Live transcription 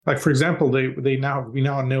Like, for example, we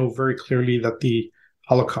now know very clearly that the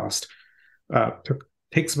Holocaust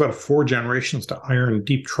takes about 4 generations to iron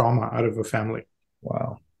deep trauma out of a family.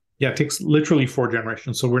 Wow. Yeah, it takes literally 4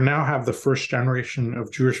 generations. So we now have the first generation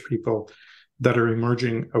of Jewish people that are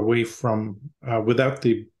emerging away from without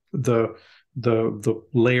the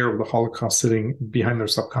layer of the Holocaust sitting behind their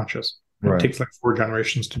subconscious. It Right. takes like 4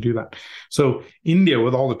 generations to do that. So India,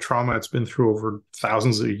 with all the trauma it's been through over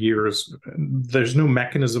thousands of years, there's no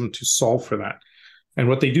mechanism to solve for that. And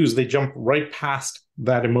what they do is they jump right past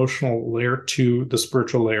that emotional layer to the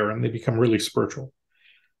spiritual layer, and they become really spiritual.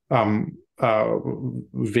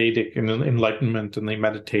 Vedic and enlightenment, and they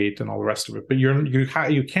meditate and all the rest of it. But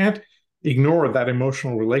you can't ignore that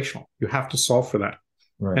emotional relational. You have to solve for that,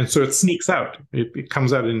 Right. and so it sneaks out. It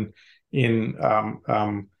comes out in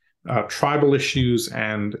tribal issues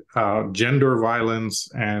and gender violence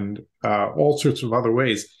and all sorts of other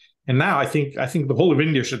ways. And now I think the whole of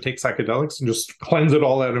India should take psychedelics and just cleanse it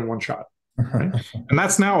all out in one shot. Right? And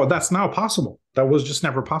that's now possible. That was just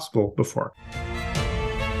never possible before.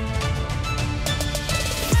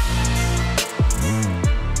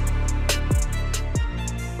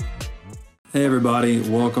 Hey everybody,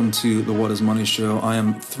 welcome to the What is Money Show. I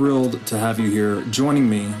am thrilled to have you here joining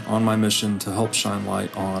me on my mission to help shine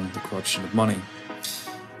light on the corruption of money.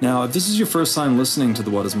 Now, if this is your first time listening to the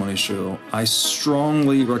What is Money Show, I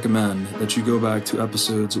strongly recommend that you go back to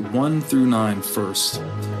episodes 1 through 9 first,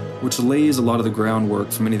 which lays a lot of the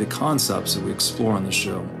groundwork for many of the concepts that we explore on the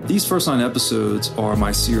show. These first 9 episodes are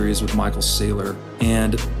my series with Michael Saylor,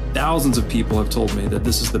 and thousands of people have told me that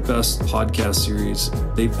this is the best podcast series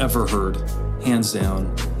they've ever heard, hands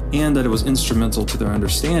down, and that it was instrumental to their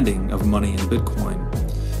understanding of money and Bitcoin.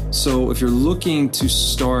 So if you're looking to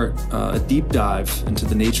start a deep dive into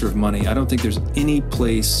the nature of money, I don't think there's any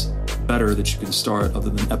place better that you can start other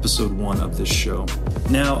than episode 1 of this show.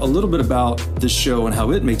 Now, a little bit about this show and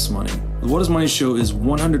how it makes money. The What is Money Show is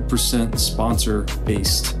 100% sponsor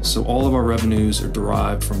based. So all of our revenues are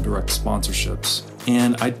derived from direct sponsorships.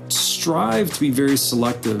 And I strive to be very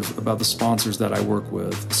selective about the sponsors that I work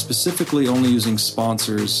with, specifically only using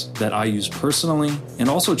sponsors that I use personally, and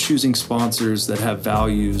also choosing sponsors that have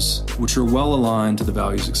values which are well aligned to the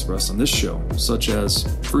values expressed on this show, such as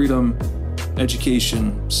freedom,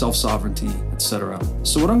 education, self-sovereignty, etc.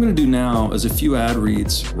 So what I'm going to do now is a few ad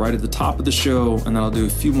reads right at the top of the show, and then I'll do a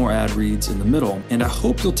few more ad reads in the middle. And I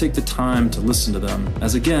hope you'll take the time to listen to them,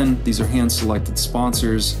 as again, these are hand-selected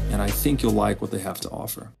sponsors, and I think you'll like what they have to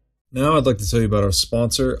offer. Now I'd like to tell you about our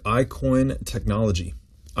sponsor, iCoin Technology.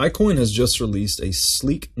 iCoin has just released a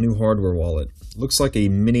sleek new hardware wallet. It looks like a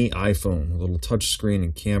mini iPhone, a little touch screen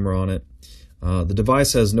and camera on it. The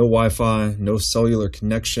device has no Wi-Fi, no cellular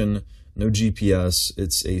connection, no GPS.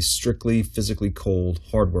 It's a strictly physically cold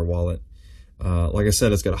hardware wallet. Like I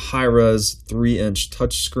said, it's got a high-res 3-inch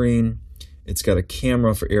touchscreen. It's got a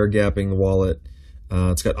camera for air gapping the wallet.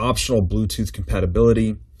 It's got optional Bluetooth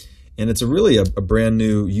compatibility. And it's really a brand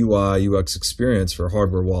new UI, UX experience for a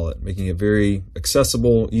hardware wallet, making it very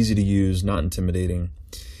accessible, easy to use, not intimidating.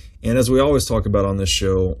 And as we always talk about on this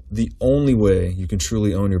show, the only way you can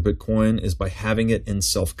truly own your Bitcoin is by having it in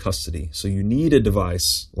self-custody. So you need a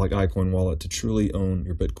device like iCoin Wallet to truly own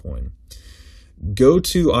your Bitcoin. Go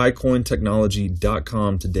to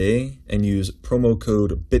iCointechnology.com today and use promo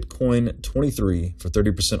code Bitcoin23 for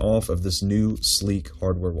 30% off of this new sleek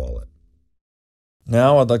hardware wallet.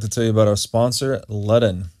 Now I'd like to tell you about our sponsor,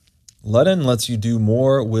 Ledn. Ledn lets you do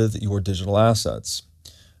more with your digital assets.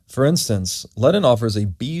 For instance, Ledn offers a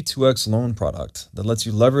B2X loan product that lets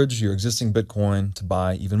you leverage your existing Bitcoin to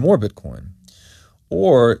buy even more Bitcoin.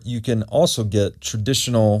 Or you can also get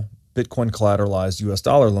traditional Bitcoin collateralized US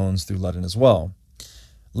dollar loans through Ledn as well.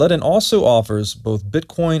 Ledn also offers both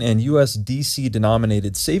Bitcoin and USDC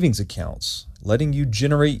denominated savings accounts, letting you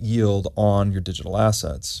generate yield on your digital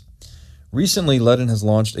assets. Recently, Ledn has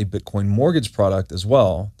launched a Bitcoin mortgage product as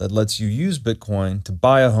well that lets you use Bitcoin to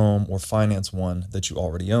buy a home or finance one that you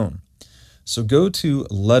already own. So go to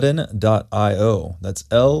ledn.io, that's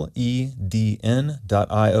LEDN.io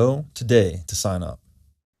today to sign up.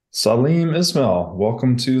 Salim, Ismail,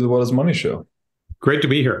 welcome to the What is Money Show. Great to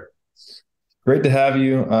be here. Great to have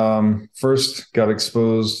you. First, got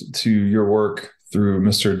exposed to your work through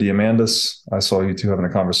Mr. Diamandis. I saw you two having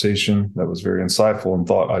a conversation that was very insightful and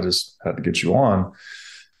thought I just had to get you on.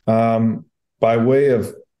 By way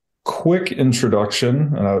of quick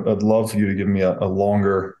introduction, and I'd love for you to give me a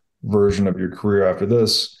longer version of your career after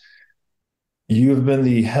this. You have been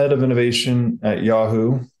the head of innovation at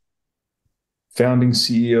Yahoo, founding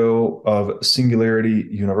CEO of Singularity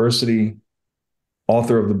University,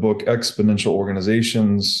 author of the book Exponential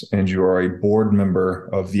Organizations, and you are a board member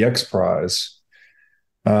of the X Prize.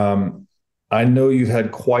 I know you've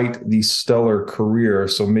had quite the stellar career,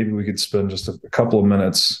 so maybe we could spend just a couple of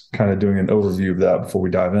minutes kind of doing an overview of that before we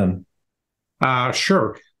dive in.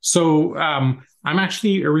 Sure. So I'm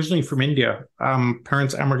actually originally from India.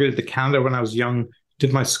 Parents emigrated to Canada when I was young,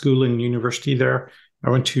 did my schooling, university there. I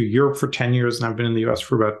went to Europe for 10 years, and I've been in the US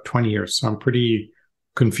for about 20 years. So I'm pretty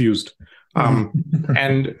confused.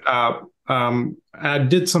 And I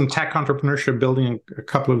did some tech entrepreneurship, building a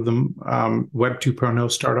couple of them, Web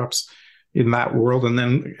 2.0 startups in that world, and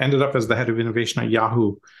then ended up as the head of innovation at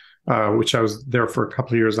Yahoo, which I was there for a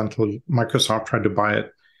couple of years until Microsoft tried to buy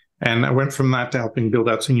it. And I went from that to helping build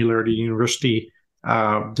out Singularity University,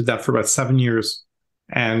 did that for about 7 years,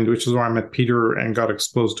 and which is where I met Peter and got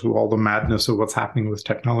exposed to all the madness of what's happening with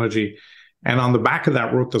technology. And on the back of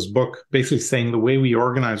that, wrote this book basically saying the way we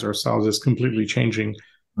organize ourselves is completely changing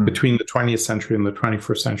between the 20th century and the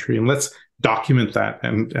 21st century. And let's document that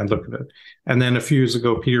and look at it. And then a few years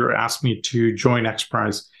ago, Peter asked me to join X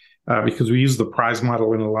Prize because we use the prize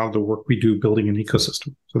model in a lot of the work we do building an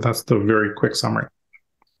ecosystem. So that's the very quick summary.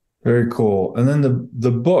 Very cool. And then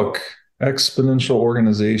the book, Exponential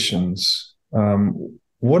Organizations,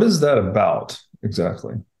 what is that about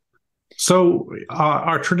exactly? So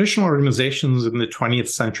our traditional organizations in the 20th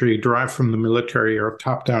century derived from the military or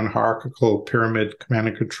top-down hierarchical pyramid command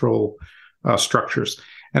and control structures.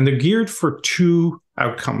 And they're geared for two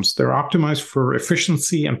outcomes. They're optimized for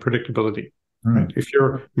efficiency and predictability. Right? If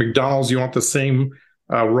you're McDonald's, you want the same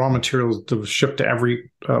raw materials to ship to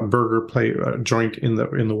every burger joint in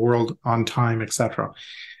the world on time, etc.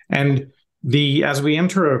 And as we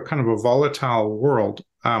enter a kind of a volatile world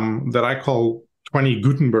that I call 20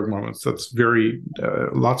 Gutenberg moments, that's very,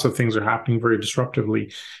 lots of things are happening very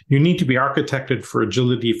disruptively. You need to be architected for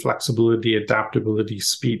agility, flexibility, adaptability,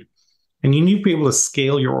 speed. And you need to be able to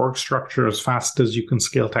scale your org structure as fast as you can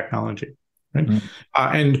scale technology, right?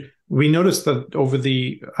 And we noticed that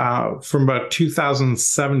from about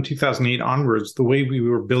 2007, 2008 onwards, the way we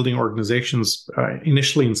were building organizations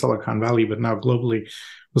initially in Silicon Valley, but now globally,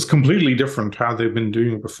 was completely different to how they've been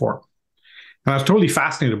doing it before. And I was totally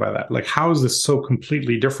fascinated by that. Like, how is this so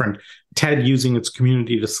completely different? TED using its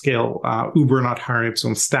community to scale, Uber not hiring its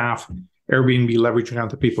own staff, Airbnb leveraging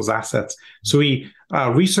onto people's assets. So we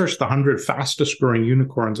researched the 100 fastest growing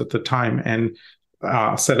unicorns at the time and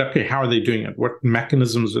said, okay, how are they doing it? What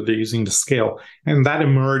mechanisms are they using to scale? And that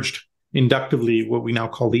emerged inductively what we now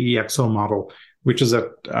call the EXO model, which is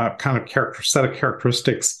a kind of set of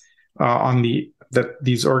characteristics that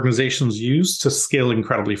these organizations use to scale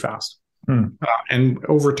incredibly fast. And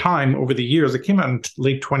over time, over the years, it came out in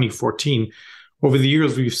late 2014. Over the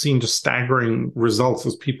years, we've seen just staggering results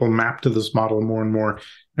as people map to this model more and more.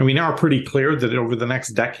 And we now are pretty clear that over the next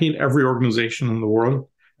decade, every organization in the world,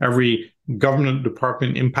 every government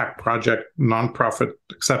department, impact project, nonprofit,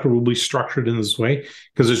 et cetera, will be structured in this way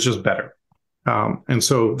because it's just better. And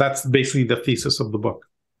so that's basically the thesis of the book.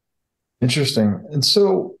 Interesting. And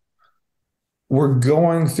so we're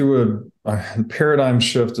going through a paradigm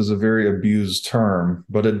shift is a very abused term,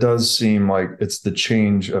 but it does seem like it's the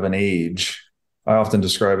change of an age. I often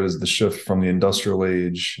describe it as the shift from the industrial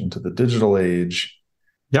age into the digital age.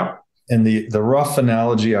 Yeah. And the rough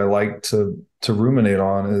analogy I like to ruminate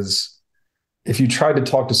on is if you tried to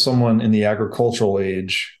talk to someone in the agricultural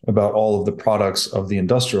age about all of the products of the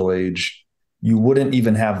industrial age, you wouldn't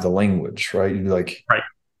even have the language, right? You'd be like, right.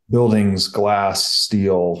 Buildings, glass,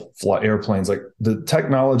 steel, airplanes, like the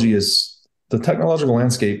technological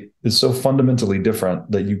landscape is so fundamentally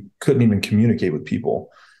different that you couldn't even communicate with people.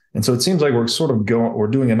 And so it seems like we're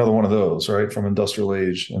doing another one of those, right? From industrial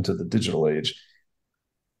age into the digital age.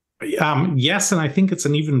 Yes, and I think it's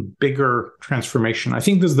an even bigger transformation. I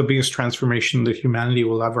think this is the biggest transformation that humanity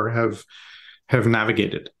will ever have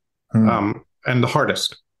navigated, and the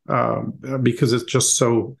hardest, because it's just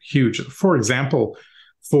so huge. For example,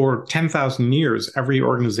 for 10,000 years, every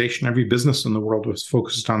organization, every business in the world was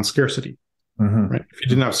focused on scarcity. Right? If you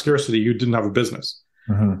didn't have scarcity, you didn't have a business.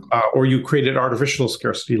 Or you created artificial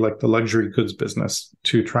scarcity like the luxury goods business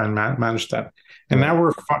to try and manage that. And now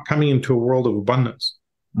we're coming into a world of abundance.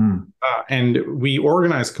 And we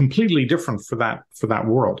organize completely different for that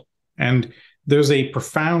world. And there's a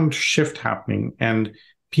profound shift happening, and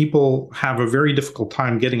people have a very difficult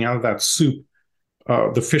time getting out of that soup.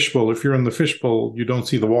 The fishbowl. If you're in the fishbowl, you don't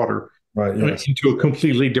see the water. Right. Yes. Into a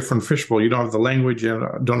completely different fishbowl. You don't have the language. You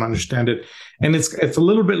don't understand it, and it's a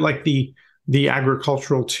little bit like the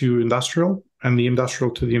agricultural to industrial and the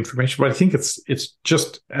industrial to the information. But I think it's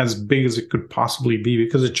just as big as it could possibly be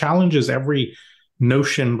because it challenges every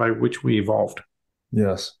notion by which we evolved.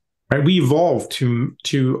 Yes. Right? We evolved to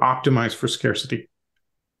optimize for scarcity.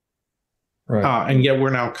 Right. And yet we're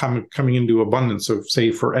now coming into abundance of,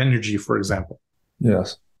 say, for energy, for example.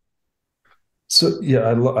 Yes. So yeah,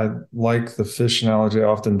 I like the fish analogy. I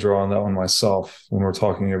often draw on that one myself when we're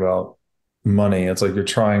talking about money. It's like you're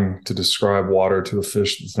trying to describe water to a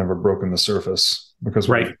fish that's never broken the surface, because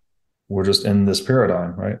Right. we're just in this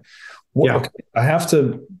paradigm, right? Yeah. Okay, I have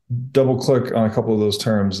to double click on a couple of those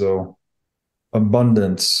terms though.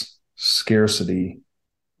 Abundance, scarcity.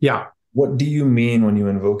 Yeah. What do you mean when you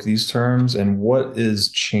invoke these terms, and what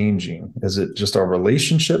is changing? Is it just our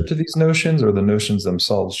relationship to these notions, or the notions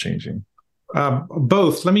themselves changing?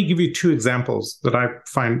 Both. Let me give you two examples that I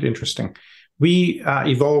find interesting. We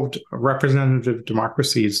evolved representative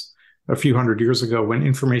democracies a few hundred years ago when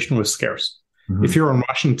information was scarce. Mm-hmm. If you're in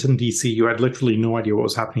Washington, D.C., you had literally no idea what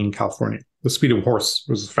was happening in California. The speed of horse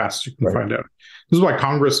was as fast as you can find out. This is why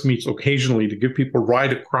Congress meets occasionally to give people a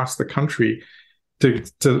ride across the country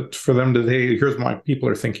for them to say, here's what my people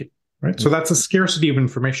are thinking. Right. Mm-hmm. So that's a scarcity of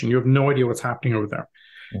information. You have no idea what's happening over there.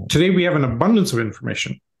 Mm-hmm. Today, we have an abundance of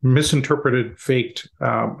information, misinterpreted, faked,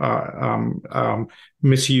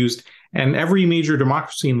 misused. And every major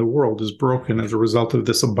democracy in the world is broken as a result of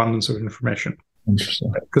this abundance of information.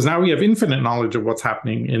 Interesting. Because now we have infinite knowledge of what's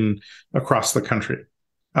happening across the country.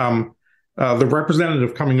 The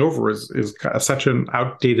representative coming over is such an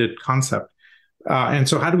outdated concept. And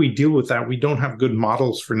so how do we deal with that? We don't have good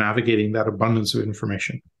models for navigating that abundance of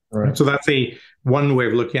information. Right. So that's one way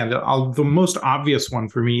of looking at it. The most obvious one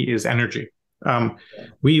for me is energy.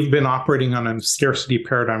 We've been operating on a scarcity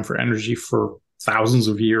paradigm for energy for thousands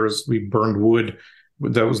of years. We burned wood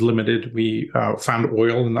that was limited. We found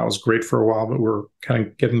oil, and that was great for a while, but we're kind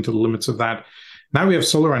of getting to the limits of that. Now we have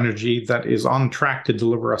solar energy that is on track to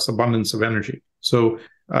deliver us abundance of energy. So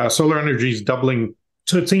solar energy is doubling.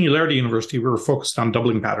 So at Singularity University, we were focused on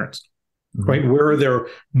doubling patterns, mm-hmm. right? Where are there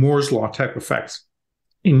Moore's law type effects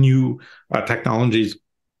in new technologies?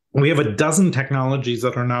 We have a dozen technologies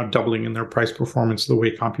that are now doubling in their price performance the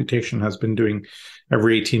way computation has been doing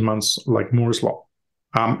every 18 months, like Moore's law.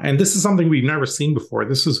 And this is something we've never seen before.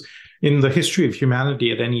 This is in the history of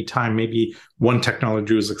humanity. At any time, maybe one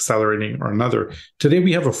technology was accelerating or another. Today,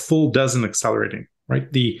 we have a full dozen accelerating,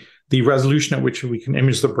 right? The resolution at which we can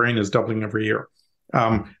image the brain is doubling every year.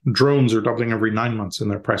 Drones are doubling every 9 months in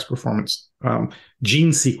their price performance. Gene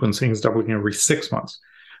sequencing is doubling every 6 months.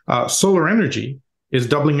 Solar energy is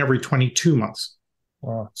doubling every 22 months.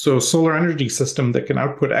 Wow. So a solar energy system that can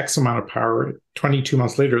output X amount of power, 22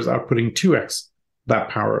 months later is outputting 2X that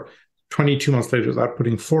power. 22 months later is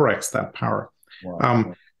outputting 4X that power.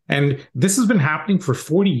 Wow. And this has been happening for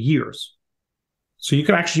 40 years. So you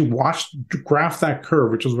can actually graph that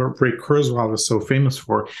curve, which is what Ray Kurzweil is so famous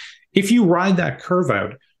for. If you ride that curve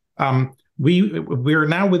out, we're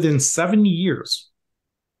now within 70 years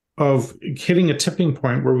of hitting a tipping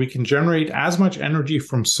point where we can generate as much energy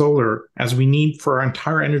from solar as we need for our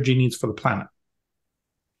entire energy needs for the planet.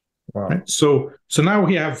 Wow. Right? So now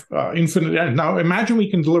we have infinite. Now imagine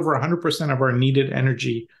we can deliver 100% of our needed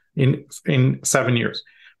energy in 7 years,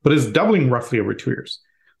 but it's doubling roughly over 2 years.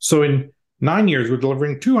 So in 9 years, we're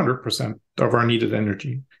delivering 200% of our needed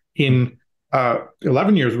energy. In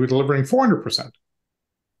 11 years, we're delivering 400%.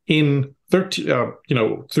 In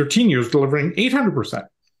 13 years, delivering 800%.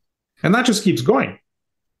 And that just keeps going.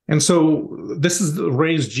 And so this is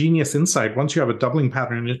Ray's genius insight. Once you have a doubling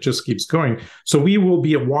pattern, it just keeps going. So we will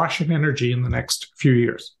be awash in energy in the next few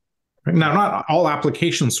years. Right? Now, not all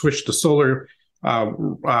applications switch to solar.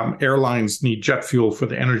 Airlines need jet fuel for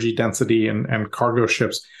the energy density and cargo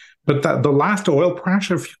ships. But the last oil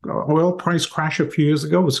price crash a few years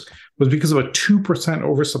ago was because of a 2%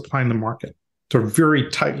 oversupply in the market. It's a very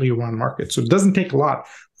tightly run market. So it doesn't take a lot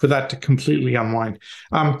for that to completely unwind.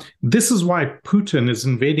 This is why Putin is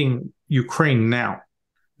invading Ukraine now,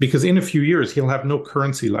 because in a few years, he'll have no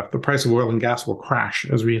currency left. The price of oil and gas will crash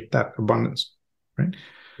as we hit that abundance, right?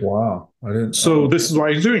 Wow. So this is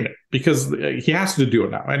why he's doing it, because he has to do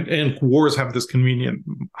it now. And wars have this convenient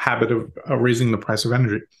habit of raising the price of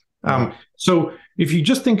energy. So if you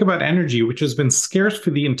just think about energy, which has been scarce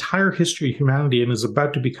for the entire history of humanity and is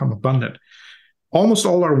about to become abundant, almost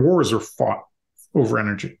all our wars are fought over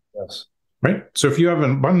energy. Yes. Right? So if you have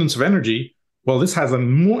an abundance of energy, well, this has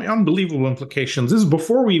unbelievable implications. This is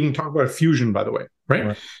before we even talk about fusion, by the way,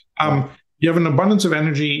 right? You have an abundance of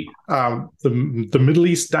energy. The Middle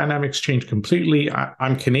East dynamics change completely.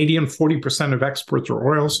 I'm Canadian. 40% of exports are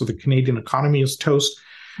oil, so the Canadian economy is toast.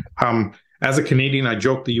 As a Canadian, I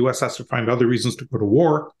joke the U.S. has to find other reasons to go to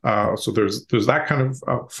war. So there's that kind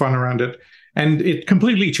of fun around it. And it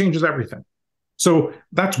completely changes everything. So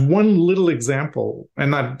that's one little example,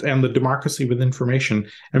 and the democracy with information.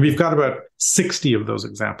 And we've got about 60 of those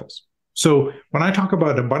examples. So when I talk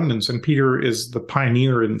about abundance, and Peter is the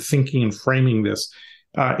pioneer in thinking and framing this,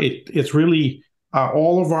 it's really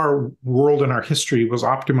all of our world and our history was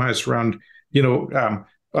optimized around,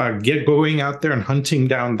 going out there and hunting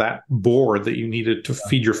down that boar that you needed to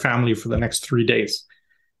feed your family for the next 3 days.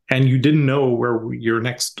 And you didn't know where your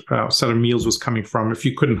next set of meals was coming from. If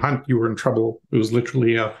you couldn't hunt, you were in trouble. It was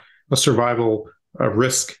literally a survival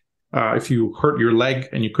risk. If you hurt your leg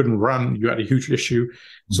and you couldn't run, you had a huge issue.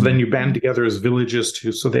 So then you band together as villages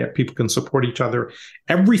so that people can support each other.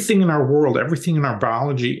 Everything in our world, everything in our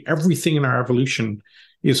biology, everything in our evolution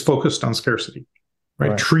is focused on scarcity,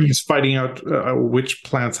 right? Trees fighting out which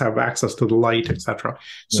plants have access to the light, etc. Yeah.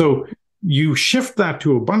 So you shift that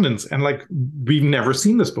to abundance, and we've never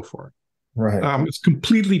seen this before. Right. It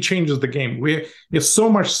completely changes the game. It's so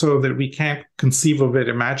much so that we can't conceive of it,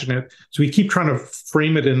 imagine it. So we keep trying to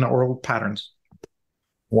frame it in oral patterns.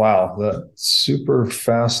 Wow, that's super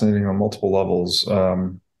fascinating on multiple levels.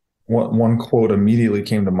 One quote immediately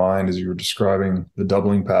came to mind as you were describing the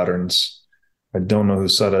doubling patterns. I don't know who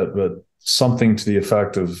said it, but something to the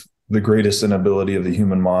effect of the greatest inability of the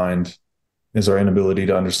human mind is our inability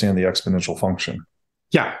to understand the exponential function.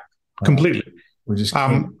 Yeah, completely. We just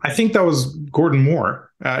I think that was Gordon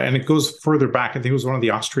Moore, and it goes further back. I think it was one of the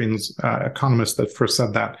Austrian economists that first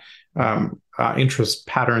said that. Interest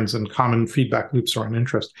patterns and common feedback loops around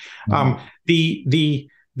interest. The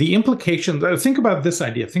implications. Think about this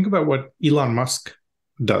idea. Think about what Elon Musk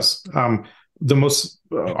does.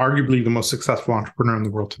 Arguably the most successful entrepreneur in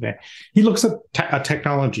the world today. He looks at a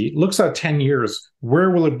technology, looks at 10 years. Where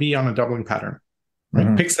will it be on a doubling pattern?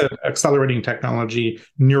 Right? Picks an accelerating technology,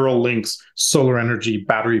 neural links, solar energy,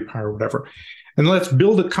 battery power, whatever, and let's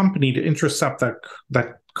build a company to intercept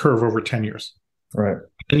that curve over 10 years. Right.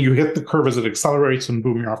 And you hit the curve as it accelerates, and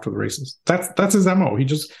boom, you're off to the races. That's his MO. He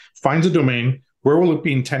just finds a domain. Where will it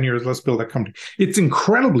be in 10 years? Let's build that company. It's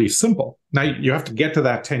incredibly simple. Now you have to get to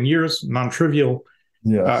that 10 years, non-trivial,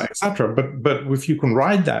 yes, etc. But if you can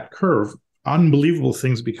ride that curve, unbelievable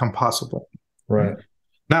things become possible. Right.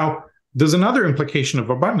 Now, there's another implication of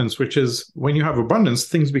abundance, which is when you have abundance,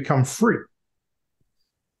 things become free.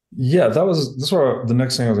 Yeah, that's what the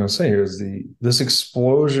next thing I was going to say here is this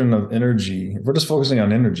explosion of energy. If we're just focusing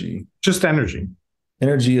on energy. Just energy.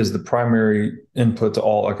 Energy is the primary input to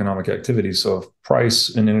all economic activity. So if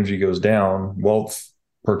price in energy goes down, wealth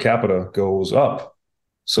per capita goes up.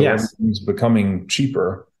 So everything's becoming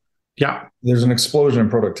cheaper. Yeah. There's an explosion in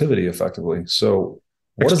productivity effectively. So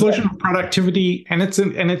explosion of productivity, and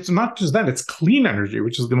it's not just that, it's clean energy,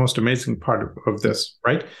 which is the most amazing part of this,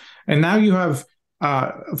 right? And now you have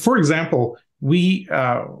for example, we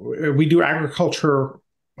do agriculture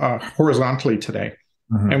horizontally today,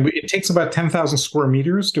 and it takes about 10,000 square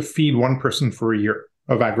meters to feed one person for a year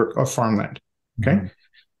of farmland. Okay,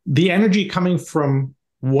 the energy coming from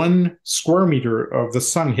 1 square meter of the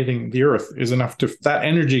sun hitting the earth is enough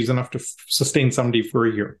to sustain somebody for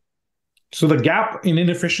a year. So the gap in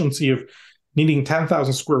inefficiency of needing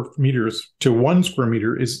 10,000 square meters to 1 square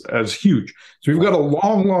meter is as huge. So we've got a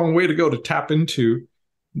long, long way to go to tap into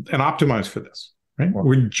and optimize for this, right? Wow.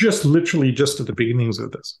 We're literally just at the beginnings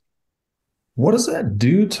of this. What does that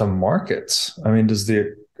do to markets? I mean, does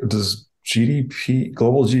GDP,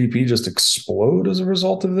 global GDP just explode as a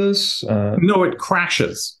result of this? No, it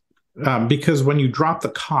crashes because when you drop the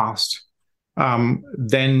cost,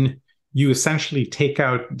 then you essentially take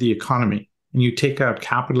out the economy. And you take out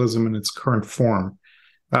capitalism in its current form.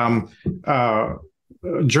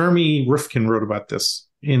 Jeremy Rifkin wrote about this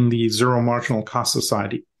in the Zero Marginal Cost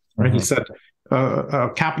Society. Right? He said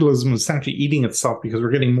capitalism is essentially eating itself because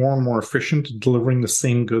we're getting more and more efficient at delivering the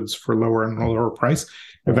same goods for lower and lower price.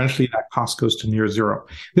 Eventually, that cost goes to near zero.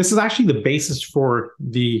 This is actually the basis for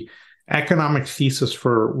the economic thesis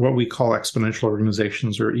for what we call exponential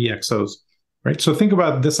organizations, or EXOs. Right? So think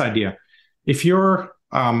about this idea. If you're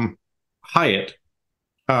Hyatt,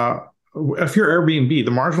 if you're Airbnb,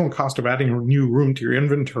 the marginal cost of adding a new room to your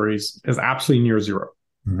inventories is absolutely near zero.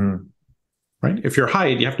 Right? If you're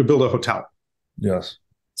Hyatt, you have to build a hotel. Yes.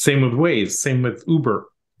 Same with Waze, same with Uber.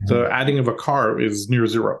 The adding of a car is near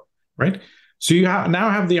zero, right? So you now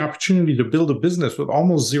have the opportunity to build a business with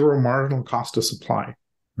almost zero marginal cost of supply.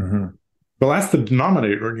 Well, that's the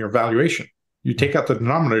denominator in your valuation. You take out the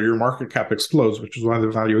denominator, your market cap explodes, which is why the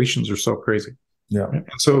valuations are so crazy. Yeah. And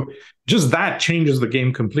so just that changes the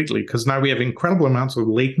game completely, because now we have incredible amounts of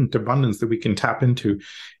latent abundance that we can tap into.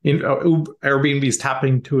 Airbnb is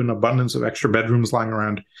tapping into an abundance of extra bedrooms lying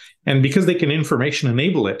around. And because they can information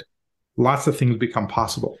enable it, lots of things become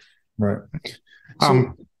possible. Right.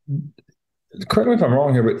 So, correct me if I'm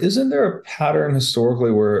wrong here, but isn't there a pattern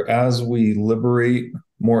historically where as we liberate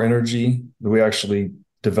more energy, we actually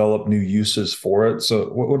develop new uses for it? So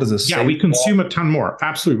what does this say? Yeah, we consume a ton more.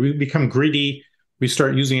 Absolutely. We become greedy. We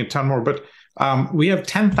start using a ton more. But we have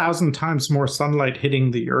 10,000 times more sunlight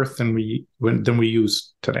hitting the earth than we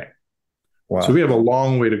use today. Wow. So we have a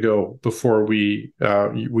long way to go before we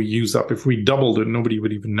use up. If we doubled it, nobody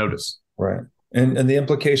would even notice. Right. And the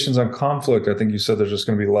implications on conflict, I think you said there's just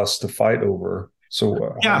going to be less to fight over.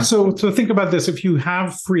 So yeah. So think about this. If you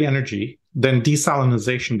have free energy, then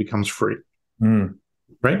desalinization becomes free.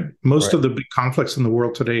 Right? Most of the big conflicts in the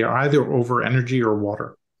world today are either over energy or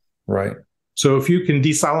water. Right. So if you can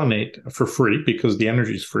desalinate for free because the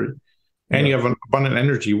energy is free and you have an abundant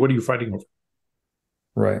energy, what are you fighting over?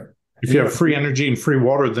 Right. If you have free energy and free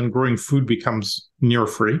water, then growing food becomes near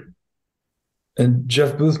free. And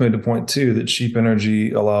Jeff Booth made the point too that cheap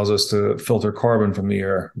energy allows us to filter carbon from the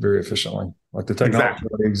air very efficiently. Like the technology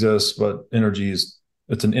already exists, but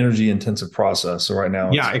it's an energy intensive process. So right now,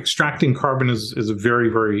 extracting carbon is a very,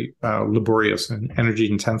 very laborious and energy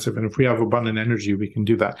intensive. And if we have abundant energy, we can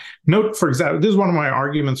do that. Note, for example, this is one of my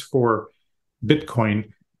arguments for Bitcoin.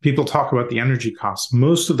 People talk about the energy costs.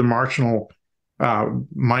 Most of the marginal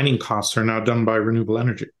mining costs are now done by renewable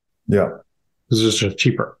energy. Yeah. This is just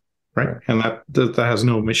cheaper. Right. And that has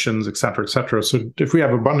no emissions, et cetera, et cetera. So if we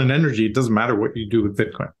have abundant energy, it doesn't matter what you do with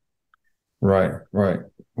Bitcoin. Right.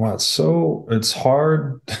 Wow. It's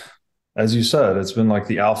hard. As you said, it's been like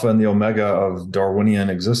the alpha and the omega of Darwinian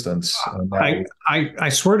existence. I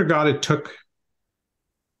swear to God, it took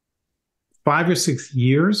 5 or 6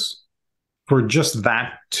 years for just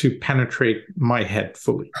that to penetrate my head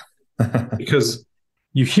fully. Because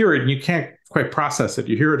you hear it and you can't quite process it.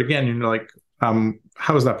 You hear it again and you're like,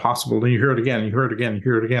 how is that possible? Then you hear it again, you hear it again, you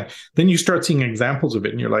hear it again. Then you start seeing examples of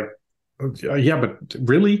it and you're like, yeah, but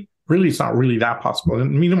really, it's not really that possible.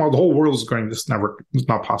 And meanwhile, the whole world is going, this is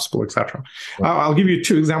not possible, etc. I'll give you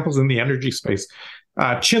 2 examples in the energy space.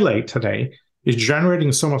 Chile today is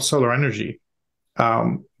generating so much solar energy.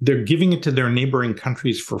 They're giving it to their neighboring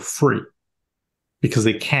countries for free because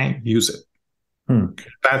they can't use it.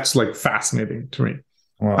 That's like fascinating to me.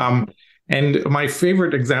 Wow. And my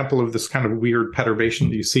favorite example of this kind of weird perturbation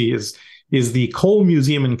that you see is the Coal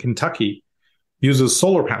Museum in Kentucky uses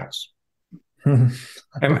solar panels. and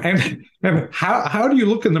how do you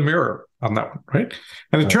look in the mirror on that one, right?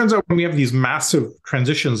 And it turns out when we have these massive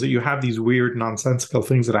transitions that you have these weird nonsensical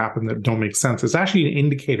things that happen that don't make sense. It's actually an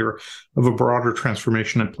indicator of a broader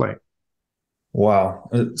transformation at play. Wow.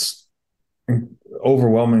 It's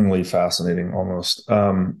overwhelmingly fascinating almost.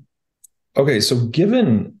 Okay, so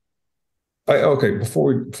before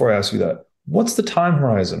I ask you that, what's the time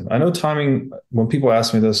horizon? I know timing, when people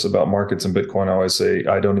ask me this about markets and Bitcoin, I always say,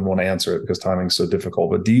 I don't even want to answer it because timing is so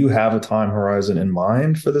difficult. But do you have a time horizon in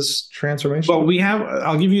mind for this transformation? Well,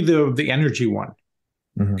 I'll give you the energy one.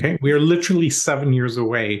 Okay. We are literally 7 years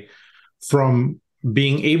away from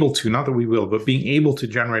being able to, not that we will, but being able to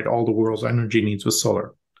generate all the world's energy needs with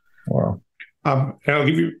solar. Wow. And I'll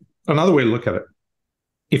give you another way to look at it.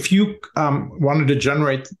 If you wanted to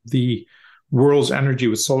generate the world's energy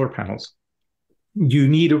with solar panels, you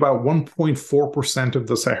need about 1.4% of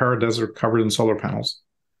the Sahara Desert covered in solar panels.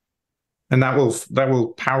 And that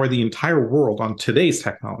will power the entire world on today's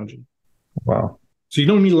technology. Wow. So you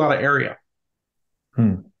don't need a lot of area.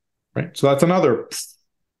 Right. So that's another.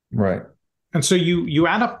 Right. And so you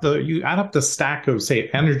add up the stack of, say,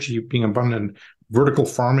 energy being abundant, vertical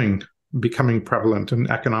farming becoming prevalent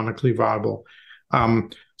and economically viable,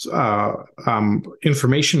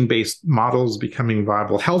 information-based models becoming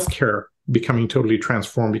viable, healthcare becoming totally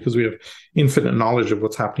transformed because we have infinite knowledge of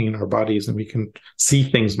what's happening in our bodies and we can see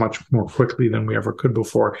things much more quickly than we ever could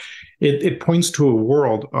before. It points to a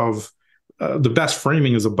world of the best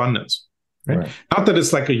framing is abundance. Right? Not that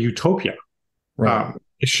it's like a utopia. Right.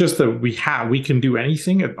 It's just that we can do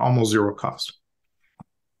anything at almost zero cost.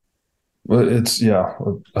 Well,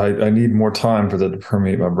 I need more time for that to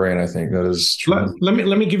permeate my brain. I think that is true. Let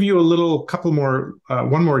me give you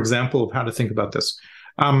one more example of how to think about this.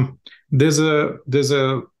 There's an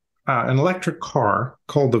electric car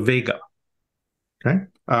called the Vega. Okay,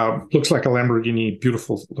 looks like a Lamborghini,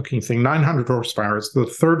 beautiful looking thing. 900 horsepower. It's the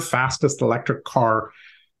 3rd fastest electric car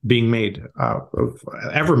being made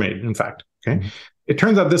ever made. In fact, okay. It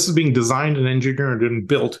turns out this is being designed and engineered and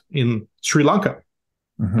built in Sri Lanka.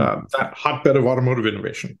 That hotbed of automotive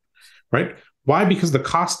innovation, right? Why? Because the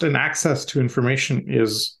cost and access to information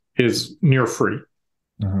is near free,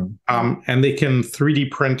 and they can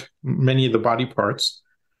 3D print many of the body parts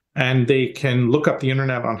and they can look up the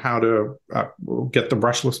internet on how to get the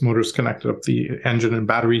brushless motors connected up the engine and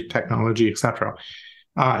battery technology, etc.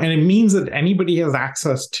 And it means that anybody has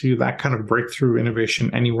access to that kind of breakthrough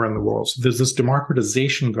innovation anywhere in the world. So there's this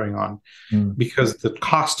democratization going on because the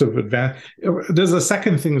cost of advance. There's a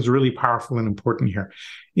second thing that's really powerful and important here.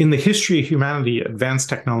 In the history of humanity, advanced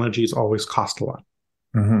technologies always cost a lot.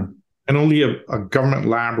 Mm-hmm. And only a government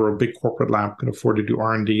lab or a big corporate lab can afford to do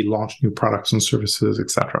R&D, launch new products and services,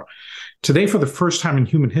 etc. Today, for the first time in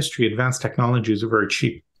human history, advanced technologies are very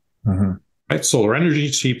cheap. Mm-hmm. Right? Solar energy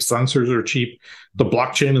is cheap, sensors are cheap. The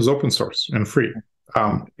blockchain is open source and free.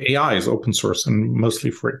 AI is open source and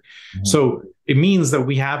mostly free. Mm-hmm. So it means that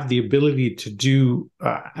we have the ability to do,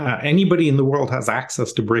 anybody in the world has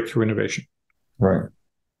access to breakthrough innovation. Right.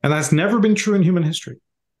 And that's never been true in human history.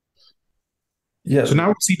 Yeah. So now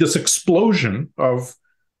we see this explosion of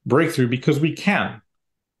breakthrough because we can,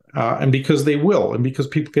 and because they will, and because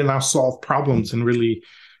people can now solve problems in really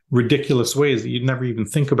ridiculous ways that you'd never even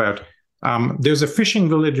think about. There's a fishing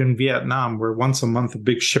village in Vietnam where once a month a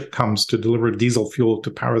big ship comes to deliver diesel fuel to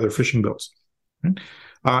power their fishing boats. Right?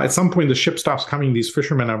 At some point, the ship stops coming. These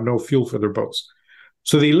fishermen have no fuel for their boats.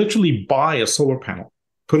 So they literally buy a solar panel,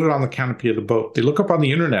 put it on the canopy of the boat. They look up on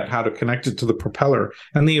the internet how to connect it to the propeller,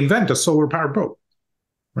 and they invent a solar-powered boat.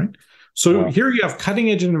 Right? So here you have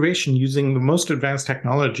cutting-edge innovation using the most advanced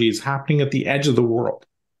technologies happening at the edge of the world.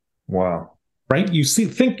 Wow. Right? You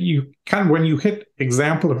think you kind of, when you hit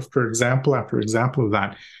example after example after example of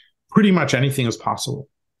that, pretty much anything is possible.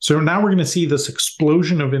 So now we're going to see this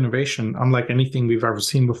explosion of innovation unlike anything we've ever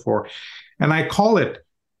seen before. And I call it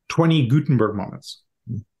 20 Gutenberg moments.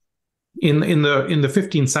 In the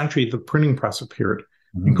 15th century, the printing press appeared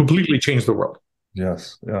and completely changed the world.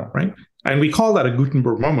 Yes. Yeah. Right. And we call that a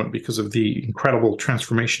Gutenberg moment because of the incredible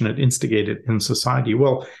transformation it instigated in society.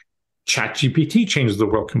 Well, ChatGPT changed the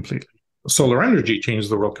world completely. Solar energy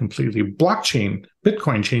changed the world completely. Blockchain,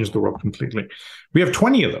 Bitcoin changed the world completely. We have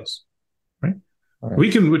 20 of those, right?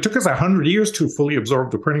 It took us 100 years to fully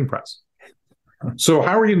absorb the printing press. So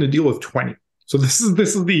how are you going to deal with 20? So this is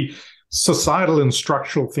the societal and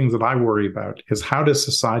structural things that I worry about is how does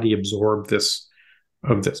society absorb this?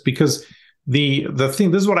 Because the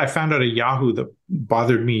thing, this is what I found out at Yahoo that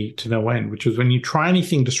bothered me to no end, which is when you try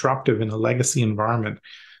anything disruptive in a legacy environment,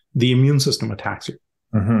 the immune system attacks you.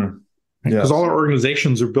 Mm-hmm. Because all our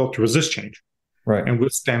organizations are built to resist change, right, and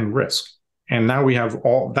withstand risk. And now we have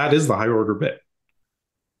that is the high order bit.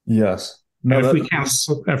 Yes. No, and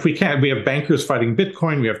if we can't, we have bankers fighting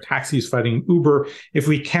Bitcoin, we have taxis fighting Uber. If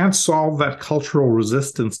we can't solve that cultural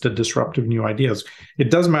resistance to disruptive new ideas,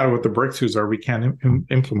 it doesn't matter what the breakthroughs are, we can't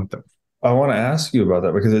implement them. I want to ask you about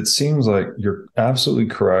that because it seems like you're absolutely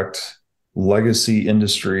correct. Legacy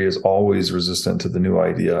industry is always resistant to the new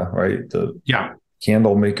idea, right?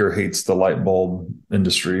 Candle maker hates the light bulb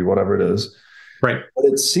industry, whatever it is. Right. But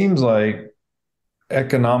it seems like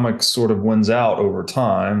economics sort of wins out over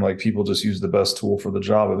time. Like people just use the best tool for the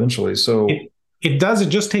job eventually. So it does. It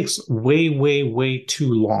just takes way, way, way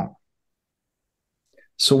too long.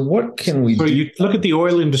 So what can we do? So you look at the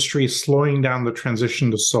oil industry slowing down the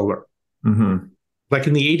transition to solar. Mm-hmm. Like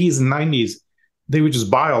in the 80s and 90s, they would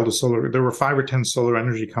just buy all the solar. There were 5 or 10 solar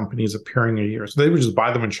energy companies appearing a year. So they would just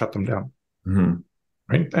buy them and shut them down. Mm-hmm.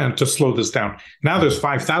 Right? And to slow this down. Now there's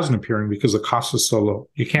 5,000 appearing because the cost is so low.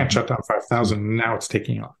 You can't shut down 5,000 and now it's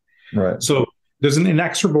taking off. Right. So there's an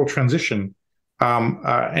inexorable transition.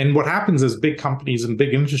 And what happens is big companies and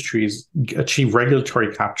big industries achieve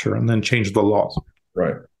regulatory capture and then change the laws.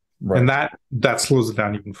 Right. And that slows it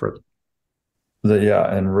down even further.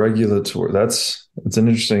 And regulatory, it's an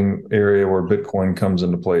interesting area where Bitcoin comes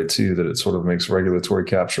into play too, that it sort of makes regulatory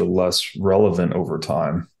capture less relevant over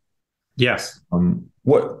time. Yes.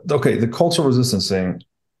 The cultural resistance thing,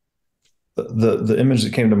 the image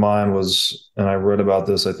that came to mind was, and I read about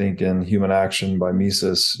this, I think in Human Action by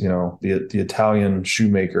Mises, the Italian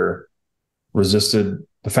shoemaker resisted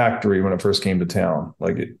the factory when it first came to town.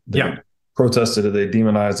 They protested it, they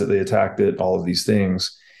demonized it, they attacked it, all of these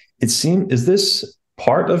things. Is this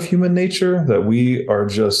part of human nature that we are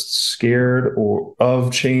just scared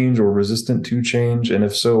of change or resistant to change? And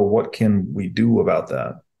if so, what can we do about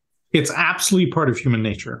that? It's absolutely part of human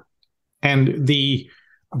nature. And the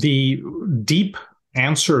deep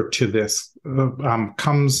answer to this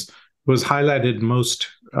was highlighted most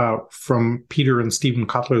from Peter and Stephen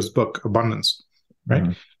Kotler's book, Abundance, right?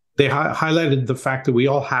 Mm-hmm. They highlighted the fact that we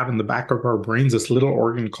all have in the back of our brains this little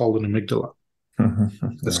organ called an amygdala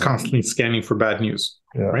that's constantly scanning for bad news,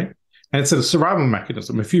 right? And it's a survival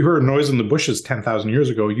mechanism. If you heard a noise in the bushes 10,000 years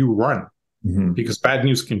ago, you run because bad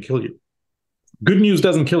news can kill you. Good news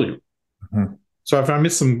doesn't kill you, So if I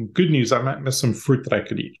missed some good news, I might miss some fruit that I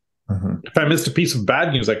could eat. If I missed a piece of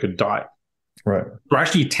bad news, I could die. Right. We're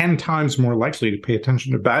actually 10 times more likely to pay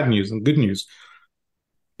attention to bad news than good news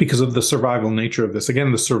because of the survival nature of this.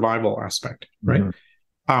 Again, the survival aspect, right?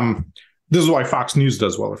 This is why Fox News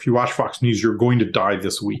does well. If you watch Fox News, you're going to die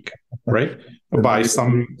this week, right? By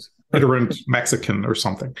some iterant Mexican or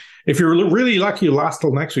something. If you're really lucky, you last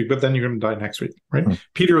till next week, but then you're going to die next week, right?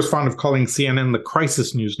 Peter is fond of calling CNN the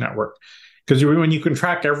crisis news network because when you can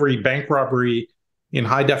track every bank robbery in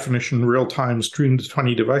high definition, real time, streamed to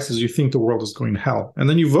 20 devices, you think the world is going to hell. And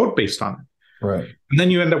then you vote based on it. Right. And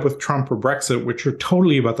then you end up with Trump or Brexit, which are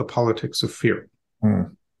totally about the politics of fear.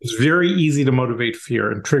 It's very easy to motivate fear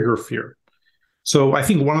and trigger fear. So I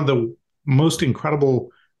think one of the most incredible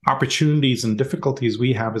opportunities and difficulties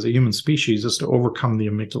we have as a human species is to overcome the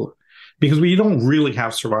amygdala, because we don't really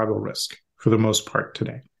have survival risk for the most part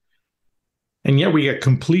today. And yet we get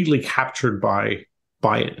completely captured by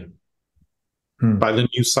it, by the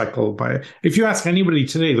news cycle. If you ask anybody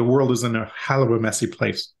today, the world is in a hell of a messy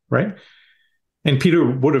place, right? And Peter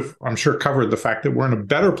would have, I'm sure, covered the fact that we're in a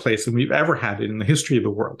better place than we've ever had in the history of the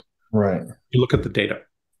world. Right. You look at the data.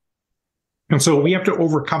 And so we have to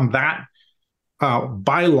overcome that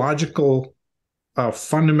biological,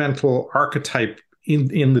 fundamental archetype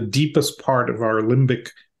in the deepest part of our limbic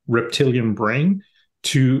reptilian brain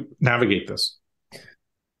to navigate this.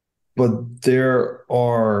 But there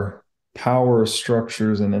are power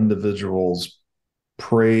structures and individuals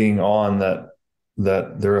preying on that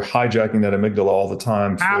they're hijacking that amygdala all the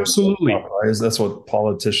time. Absolutely. That's what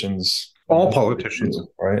politicians. All politicians. Do,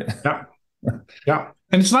 right? Yeah. Yeah.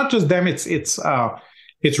 And it's not just them, it's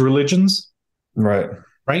religions. Right.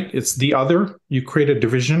 Right. It's the other. You create a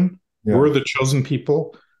division. Yeah. We're the chosen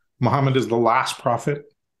people. Muhammad is the last prophet.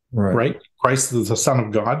 Right. Christ is the Son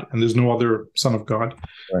of God, and there's no other Son of God,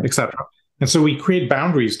 etc. And so we create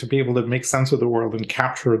boundaries to be able to make sense of the world and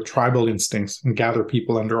capture tribal instincts and gather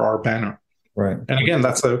people under our banner. Right. And again,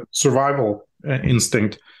 that's a survival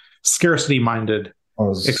instinct, scarcity-minded,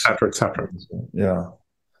 et cetera, et cetera. Yeah.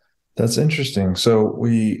 That's interesting. So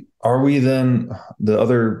are we then, the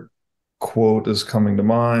other quote is coming to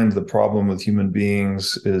mind, the problem with human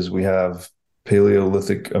beings is we have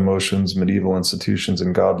Paleolithic emotions, medieval institutions,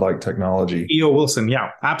 and godlike technology. E.O. Wilson,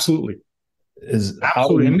 yeah, absolutely.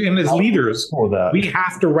 Absolutely. And as leaders, we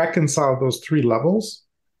have to reconcile those three levels.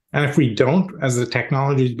 And if we don't, as the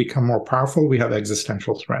technologies become more powerful, we have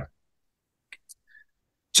existential threat.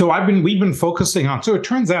 So we've been focusing on, so it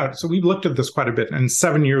turns out, so we've looked at this quite a bit. In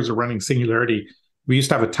 7 years of running Singularity, we used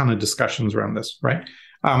to have a ton of discussions around this, right?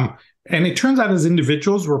 And it turns out as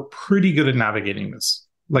individuals, we're pretty good at navigating this.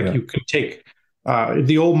 You can take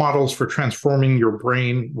the old models for transforming your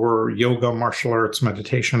brain were yoga, martial arts,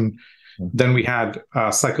 meditation. Then we had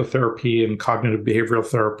psychotherapy and cognitive behavioral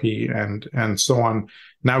therapy and so on.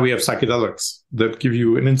 Now we have psychedelics that give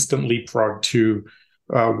you an instant leapfrog to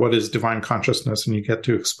what is divine consciousness, and you get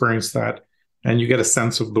to experience that, and you get a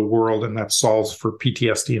sense of the world, and that solves for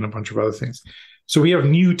PTSD and a bunch of other things. So we have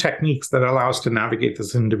new techniques that allow us to navigate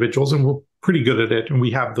this as individuals, and we're pretty good at it. And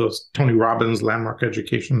we have those Tony Robbins, landmark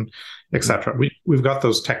education, et cetera. We've got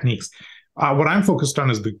those techniques. What I'm focused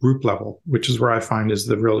on is the group level, which is where I find is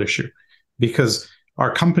the real issue, because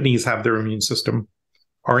our companies have their immune system.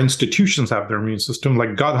 Our institutions have their immune system.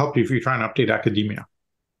 Like, God help you if you try and update academia.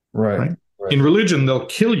 Right? In religion, they'll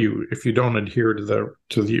kill you if you don't adhere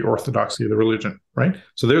to the orthodoxy of the religion, right?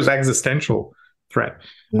 So there's existential threat.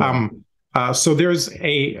 Yeah. So there's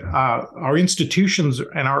our institutions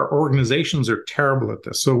and our organizations are terrible at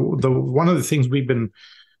this. So one of the things we've been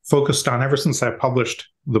focused on ever since I published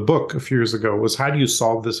the book a few years ago was, how do you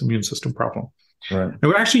solve this immune system problem? Right.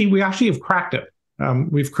 And we actually have cracked it.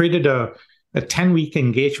 We've created a 10-week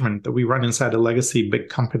engagement that we run inside a legacy big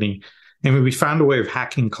company. And we found a way of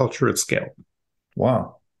hacking culture at scale.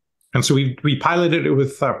 Wow. And so we piloted it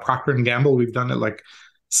with Procter & Gamble. We've done it like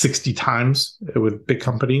 60 times with big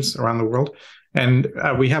companies around the world. And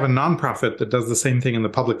we have a nonprofit that does the same thing in the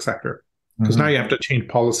public sector. Because now you have to change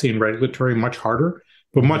policy and regulatory much harder,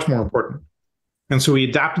 but much more important. And so we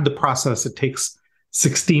adapted the process. It takes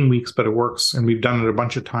 16 weeks, but it works. And we've done it a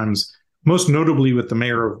bunch of times, most notably with the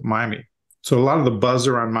mayor of Miami. So a lot of the buzz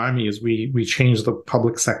around Miami is we changed the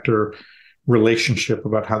public sector relationship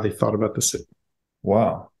about how they thought about the city.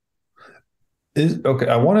 Wow. Okay,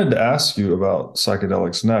 I wanted to ask you about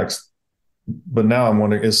psychedelics next, but now I'm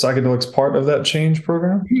wondering, is psychedelics part of that change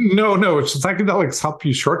program? No. Psychedelics help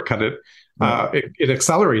you shortcut it. It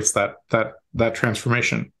accelerates that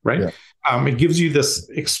transformation, right? Yeah. It gives you this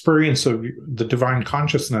experience of the divine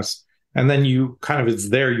consciousness and then you kind of, it's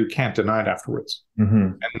there, you can't deny it afterwards. Mm-hmm.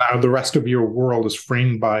 And now the rest of your world is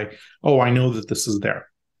framed by, oh, I know that this is there.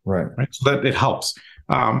 Right. So that it helps.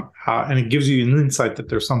 And it gives you an insight that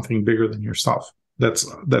there's something bigger than yourself. That's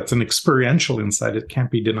an experiential insight. It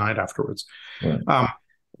can't be denied afterwards. Right.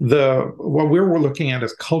 What we're looking at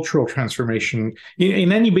is cultural transformation.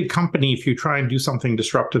 In any big company, if you try and do something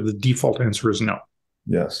disruptive, the default answer is no.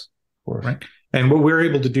 Yes, of course. Right. And what we're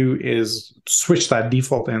able to do is switch that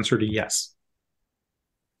default answer to yes.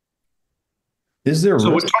 Is there so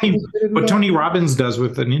what Tony Robbins does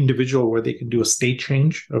with an individual, where they can do a state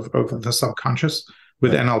change of the subconscious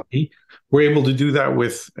with NLP, we're able to do that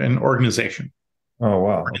with an organization. Oh,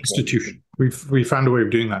 wow. An institution. We found a way of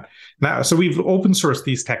doing that now. So we've open sourced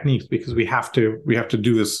these techniques because we have to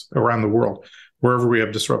do this around the world, wherever we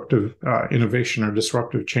have disruptive innovation or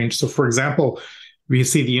disruptive change. So, for example, we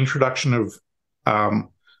see the introduction of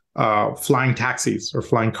flying taxis or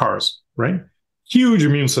flying cars. Right, huge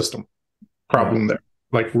immune system problem there,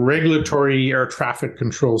 like regulatory air traffic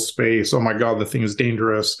control space. Oh my God, the thing is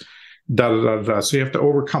dangerous. So you have to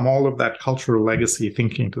overcome all of that cultural legacy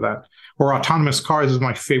thinking to that. Or autonomous cars is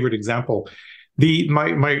my favorite example.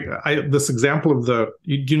 This example of do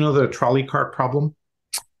you know the trolley cart problem?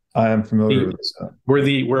 I am familiar with this. Where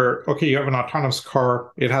you have an autonomous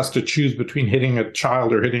car, it has to choose between hitting a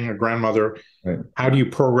child or hitting a grandmother. Right. How do you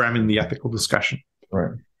program in the ethical discussion?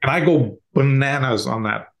 Right. And I go bananas on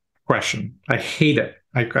that question. I hate it.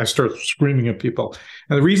 I start screaming at people.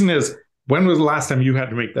 And the reason is, when was the last time you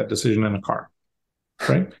had to make that decision in a car?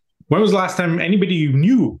 Right? When was the last time anybody you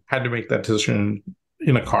knew had to make that decision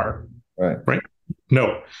in a car? Right?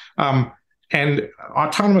 No. And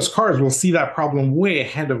autonomous cars will see that problem way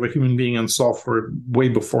ahead of a human being and solve for it way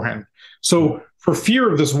beforehand. So for fear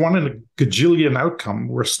of this one in a gajillion outcome,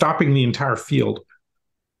 we're stopping the entire field.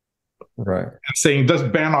 Right. And saying, let's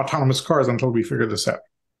ban autonomous cars until we figure this out.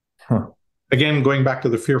 Huh. Again, going back to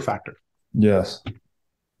the fear factor. Yes.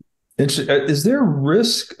 Is there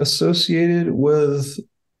risk associated with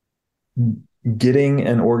getting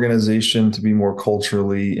an organization to be more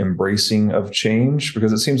culturally embracing of change?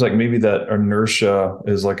 Because it seems like maybe that inertia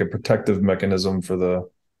is like a protective mechanism for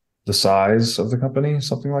the size of the company,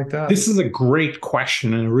 something like that. This is a great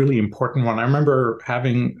question and a really important one. I remember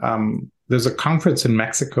having, there's a conference in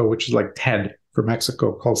Mexico, which is like TED for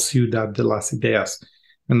Mexico, called Ciudad de las Ideas.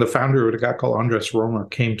 And the founder, a guy called Andres Romer,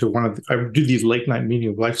 came to I would do these late night meaning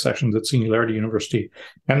of life sessions at Singularity University.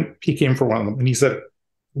 And he came for one of them. And he said,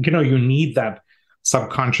 you need that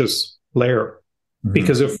subconscious layer. Mm-hmm.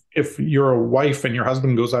 Because if you're a wife and your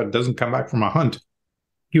husband goes out and doesn't come back from a hunt,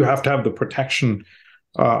 you have to have the protection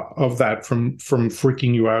of that from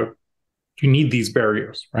freaking you out. You need these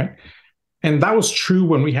barriers, right? And that was true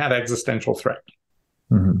when we had existential threat.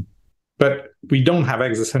 Mm-hmm. But we don't have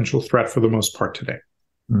existential threat for the most part today.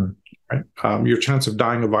 Mm. Right? Your chance of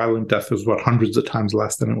dying a violent death is hundreds of times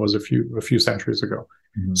less than it was a few centuries ago.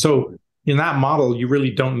 Mm-hmm. So in that model, you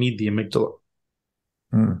really don't need the amygdala.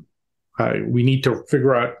 Mm. We need to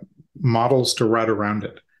figure out models to route around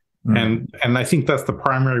it. Mm. And I think that's the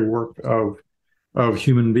primary work of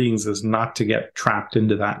human beings, is not to get trapped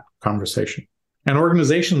into that conversation. And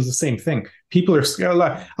organizations, the same thing. People are scared.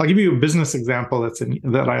 I'll give you a business example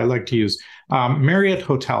that I like to use. Marriott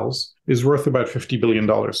Hotels is worth about $50 billion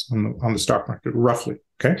on the stock market, roughly.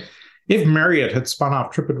 Okay, if Marriott had spun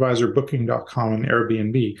off TripAdvisor, Booking.com, and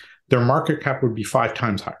Airbnb, their market cap would be 5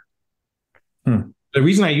 times higher. Hmm. The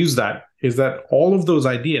reason I use that is that all of those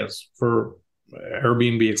ideas for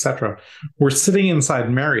Airbnb, etc., were sitting inside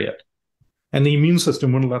Marriott, and the immune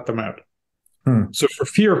system wouldn't let them out. So for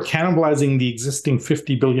fear of cannibalizing the existing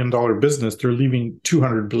 $50 billion business, they're leaving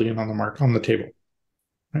 $200 billion on the table.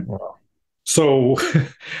 Right? Wow. So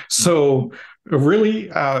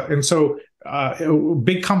really,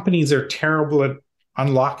 big companies are terrible at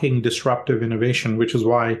unlocking disruptive innovation, which is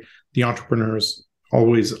why the entrepreneurs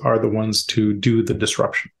always are the ones to do the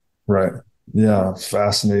disruption. Right. Yeah.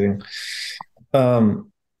 Fascinating.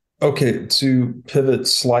 Okay. To pivot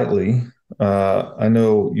slightly, I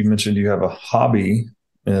know you mentioned you have a hobby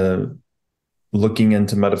looking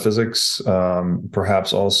into metaphysics,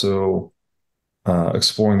 perhaps also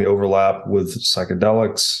exploring the overlap with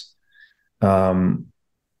psychedelics.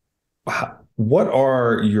 What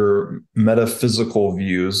are your metaphysical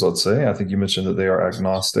views, let's say? I think you mentioned that they are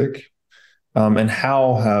agnostic. And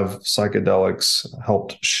how have psychedelics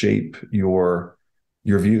helped shape your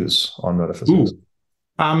views on metaphysics?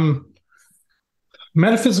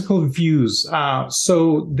 Metaphysical views.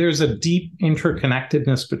 So there's a deep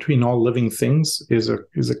interconnectedness between all living things is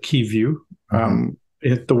a key view. Mm-hmm.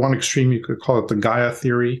 At the one extreme, you could call it the Gaia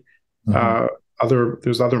theory. Mm-hmm.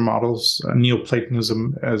 there's other models.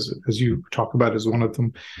 Neoplatonism, as you talk about, is one of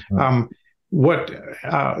them. Right.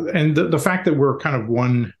 And the fact that we're kind of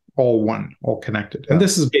all connected. Yeah. And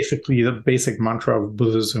this is basically the basic mantra of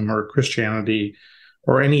Buddhism or Christianity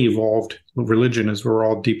or any evolved religion, is we're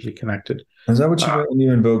all deeply connected. Is that what you mean when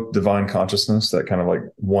you invoke divine consciousness, that kind of like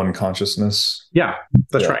one consciousness? Yeah,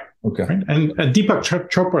 that's right. Okay. Right? And Deepak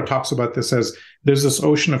Chopra talks about this as there's this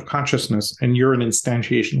ocean of consciousness, and you're an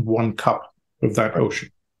instantiation of one cup of that ocean.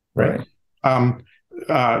 Right.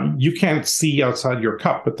 You can't see outside your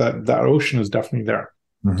cup, but that ocean is definitely there.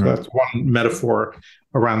 Mm-hmm. So that's one metaphor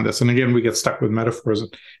around this. And again, we get stuck with metaphors.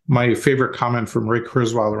 My favorite comment from Ray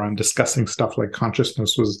Kurzweil around discussing stuff like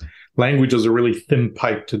consciousness was, language is a really thin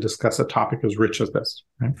pipe to discuss a topic as rich as this.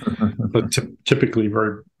 Right? But typically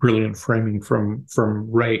very brilliant framing from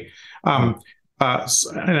Ray. And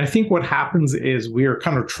I think what happens is we are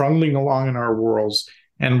kind of trundling along in our worlds,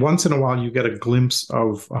 and once in a while you get a glimpse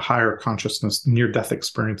of a higher consciousness, near-death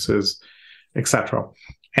experiences, etc.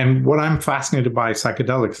 And what I'm fascinated by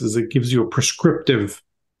psychedelics is it gives you a prescriptive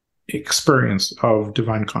experience of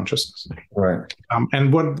divine consciousness. Right.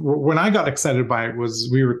 And when I got excited by it was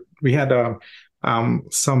we had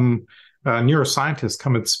some neuroscientists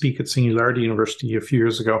come and speak at Singularity University a few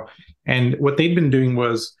years ago, and what they'd been doing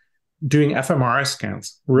was doing fMRI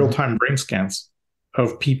scans, real-time brain scans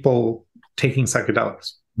of people taking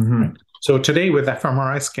psychedelics. Mm-hmm. Right? So today with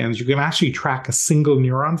fMRI scans, you can actually track a single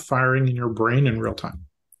neuron firing in your brain in real time.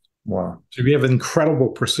 Wow. So we have incredible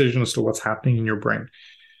precision as to what's happening in your brain.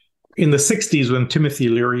 In the 60s, when Timothy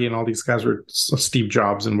Leary and all these guys were, Steve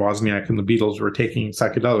Jobs and Wozniak and the Beatles were taking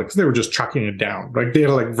psychedelics, they were just chucking it down. Like they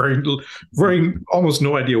had like very almost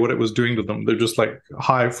no idea what it was doing to them. They're just like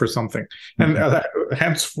high for something. And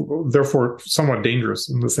hence, therefore, somewhat dangerous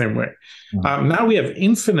in the same way. Now we have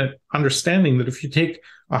infinite understanding that if you take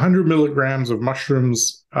 100 milligrams of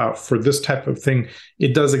mushrooms for this type of thing,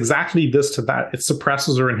 it does exactly this to that. It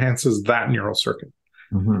suppresses or enhances that neural circuit.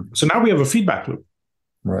 Mm-hmm. So now we have a feedback loop.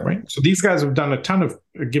 Right. So these guys have done a ton of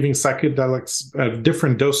giving psychedelics at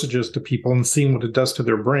different dosages to people and seeing what it does to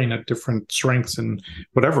their brain at different strengths and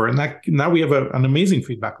whatever. And that now we have an amazing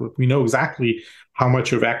feedback loop. We know exactly how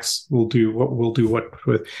much of X will do what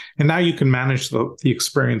with. And now you can manage the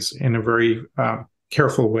experience in a very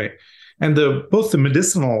careful way. And both the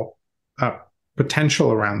medicinal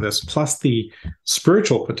potential around this plus the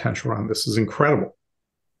spiritual potential around this is incredible.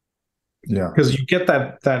 Yeah, because you get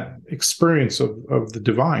that experience of the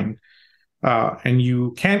divine, and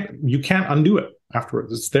you can't undo it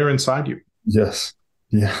afterwards. It's there inside you. Yes,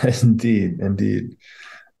 yeah, indeed.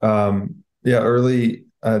 Early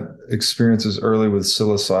experiences early with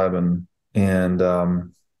psilocybin, and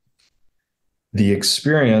the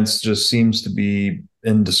experience just seems to be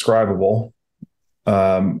indescribable,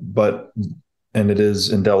 but it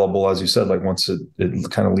is indelible, as you said. Like once it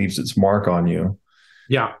kind of leaves its mark on you.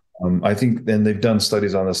 Yeah. I think, and they've done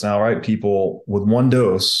studies on this now, right? People with one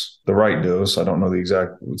dose, the right dose, I don't know the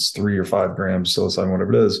exact, it's 3 or 5 grams psilocybin,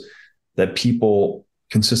 whatever it is, that people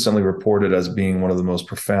consistently reported as being one of the most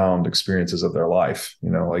profound experiences of their life,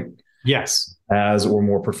 like yes, as or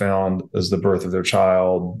more profound as the birth of their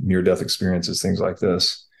child, near-death experiences, things like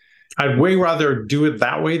this. I'd way rather do it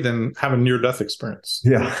that way than have a near-death experience.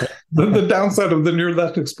 Yeah. The downside of the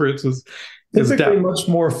near-death experience is typically much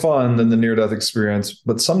more fun than the near-death experience,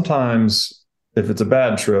 but sometimes if it's a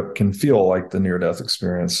bad trip, can feel like the near-death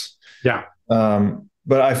experience. Yeah.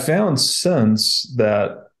 But I found since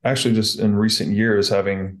that actually just in recent years,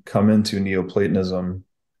 having come into Neoplatonism,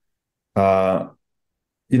 the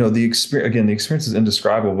experience is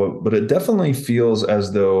indescribable, but it definitely feels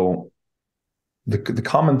as though the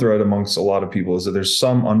common thread amongst a lot of people is that there's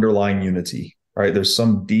some underlying unity, right? There's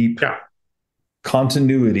some deep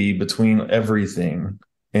continuity between everything.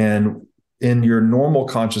 And in your normal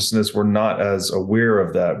consciousness, we're not as aware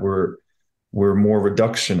of that. We're more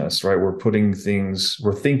reductionist, right?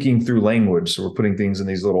 We're thinking through language. So we're putting things in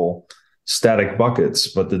these little static buckets,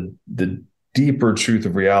 but the deeper truth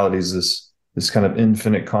of reality is this kind of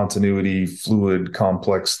infinite continuity, fluid,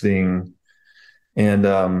 complex thing.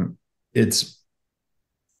 And it's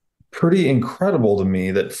pretty incredible to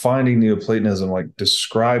me that finding Neoplatonism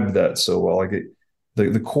described that so well.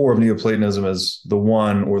 The core of Neoplatonism is the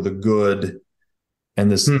one or the good, and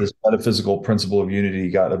this metaphysical principle of unity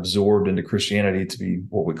got absorbed into Christianity to be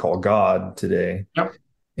what we call God today. Yep.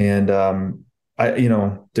 And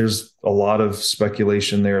there's a lot of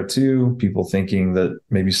speculation there too. People thinking that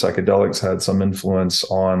maybe psychedelics had some influence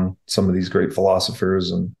on some of these great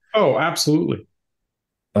philosophers. And oh, absolutely.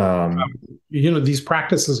 These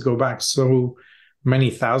practices go back so many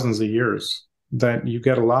thousands of years. that you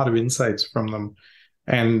get a lot of insights from them.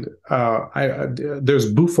 And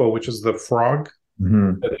there's Bufo, which is the frog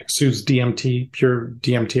that exudes DMT, pure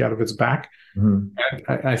DMT out of its back. And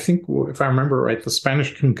I think, if I remember right, the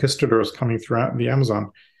Spanish conquistadors coming throughout the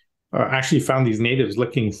Amazon actually found these natives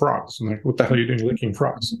licking frogs. And like, what the hell are you doing licking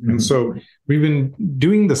frogs? And so we've been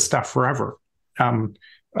doing this stuff forever.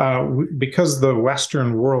 Because the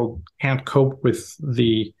Western world can't cope with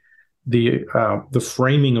the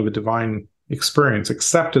framing of a divine experience,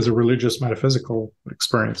 except as a religious metaphysical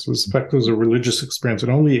experience, except as a religious experience,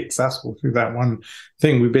 and only accessible through that one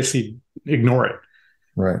thing, we basically ignore it.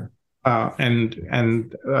 Right.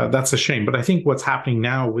 And that's a shame. But I think what's happening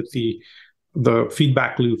now with the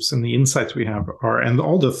feedback loops and the insights we have and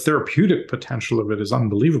all the therapeutic potential of it is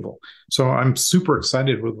unbelievable. So I'm super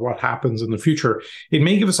excited with what happens in the future. It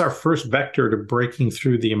may give us our first vector to breaking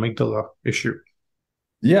through the amygdala issue.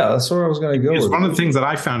 Yeah, that's where I was going to go. It's one of the things that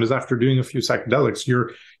I found is after doing a few psychedelics,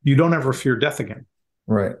 you don't ever fear death again.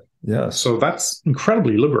 Right. Yeah. So that's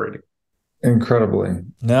incredibly liberating. Incredibly.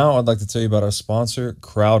 Now I'd like to tell you about our sponsor,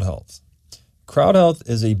 CrowdHealth. CrowdHealth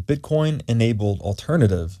is a Bitcoin-enabled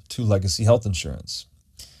alternative to legacy health insurance.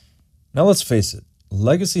 Now let's face it,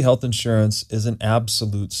 legacy health insurance is an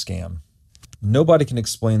absolute scam. Nobody can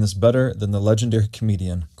explain this better than the legendary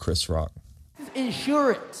comedian Chris Rock.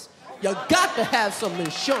 Insurance. You got to have some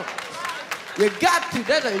insurance. You got to.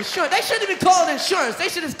 There's an insurance. They shouldn't even call it insurance. They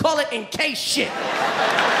should just call it in case shit.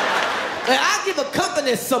 And I give a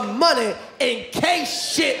company some money in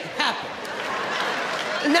case shit happens.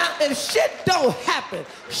 Now, if shit don't happen,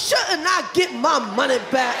 shouldn't I get my money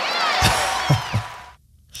back?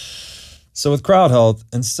 So with CrowdHealth,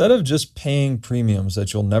 instead of just paying premiums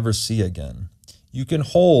that you'll never see again, you can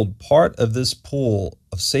hold part of this pool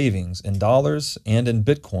of savings in dollars and in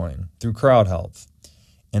Bitcoin through CrowdHealth.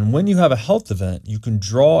 And when you have a health event, you can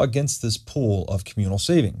draw against this pool of communal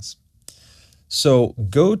savings. So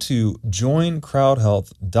go to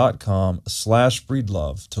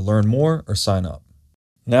joincrowdhealth.com/breedlove to learn more or sign up.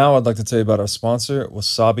 Now I'd like to tell you about our sponsor,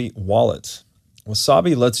 Wasabi Wallet.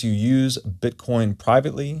 Wasabi lets you use Bitcoin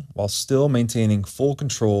privately while still maintaining full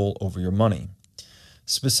control over your money.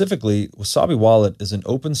 Specifically, Wasabi Wallet is an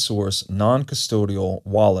open source, non-custodial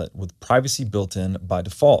wallet with privacy built in by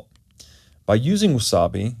default. By using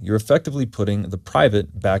Wasabi, you're effectively putting the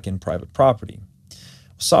private back in private property.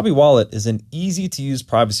 Wasabi Wallet is an easy-to-use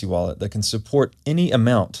privacy wallet that can support any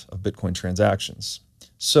amount of Bitcoin transactions.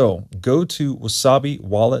 So go to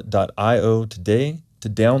wasabiwallet.io today to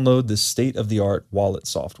download this state-of-the-art wallet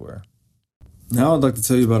software. Now I'd like to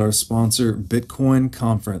tell you about our sponsor, Bitcoin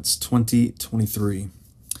Conference 2023.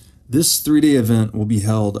 This 3-day event will be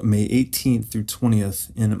held May 18th through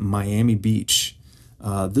 20th in Miami Beach.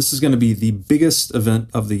 This is going to be the biggest event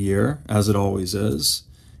of the year, as it always is.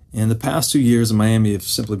 And the past 2 years in Miami have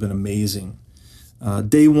simply been amazing.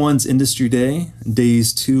 Day 1's Industry Day.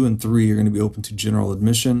 Days 2 and 3 are going to be open to general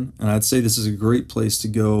admission. And I'd say this is a great place to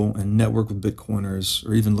go and network with Bitcoiners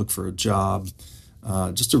or even look for a job.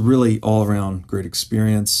 Just a really all-around great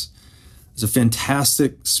experience. There's a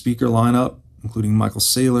fantastic speaker lineup, including Michael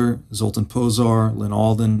Saylor, Zoltan Pozar, Lynn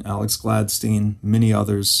Alden, Alex Gladstein, many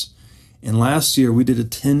others. And last year, we did a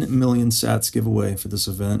 10 million sats giveaway for this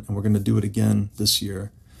event, and we're going to do it again this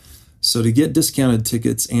year. So to get discounted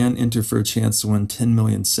tickets and enter for a chance to win 10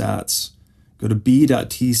 million sats, go to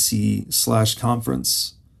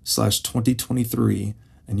b.tc/conference/2023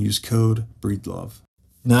 and use code BREEDLOVE.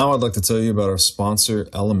 Now I'd like to tell you about our sponsor,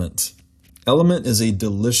 Element. Element is a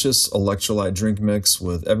delicious electrolyte drink mix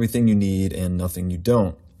with everything you need and nothing you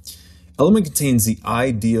don't. Element contains the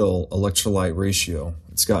ideal electrolyte ratio.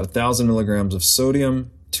 It's got 1,000 milligrams of sodium,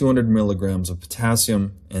 200 milligrams of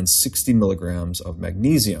potassium, and 60 milligrams of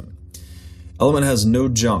magnesium. Element has no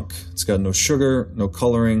junk. It's got no sugar, no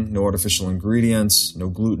coloring, no artificial ingredients, no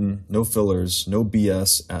gluten, no fillers, no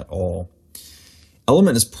BS at all.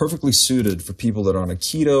 Element is perfectly suited for people that are on a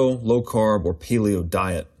keto, low carb, or paleo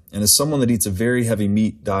diet. And as someone that eats a very heavy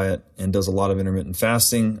meat diet and does a lot of intermittent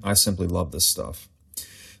fasting, I simply love this stuff.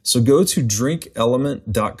 So go to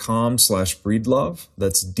drinkelement.com/breedlove.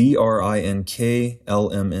 That's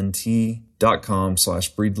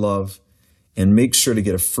DRINKLMNT.com/breedlove. And make sure to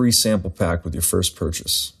get a free sample pack with your first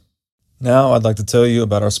purchase. Now I'd like to tell you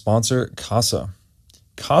about our sponsor, Casa.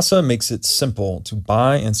 Casa makes it simple to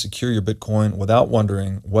buy and secure your Bitcoin without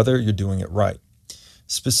wondering whether you're doing it right.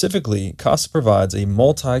 Specifically, Casa provides a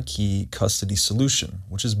multi-key custody solution,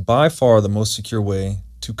 which is by far the most secure way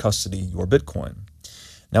to custody your Bitcoin.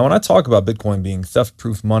 Now, when I talk about Bitcoin being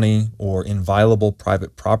theft-proof money or inviolable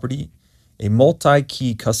private property, a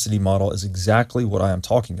multi-key custody model is exactly what I am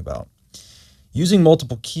talking about. Using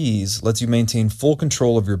multiple keys lets you maintain full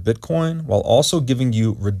control of your Bitcoin while also giving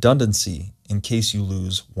you redundancy in case you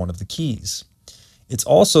lose one of the keys. It's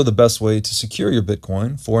also the best way to secure your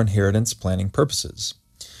Bitcoin for inheritance planning purposes.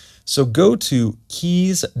 So go to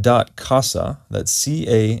keys.casa, that's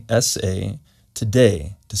C-A-S-A,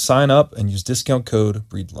 today to sign up and use discount code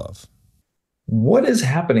BREEDLOVE. What is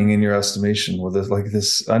happening in your estimation with this? Like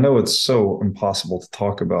this, I know it's so impossible to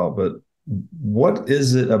talk about, but what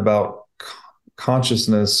is it about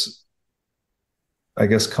consciousness, I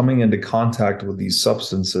guess, coming into contact with these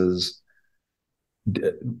substances?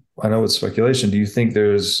 I know it's speculation. Do you think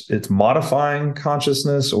it's modifying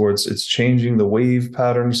consciousness, or it's changing the wave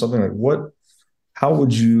pattern or something? Like how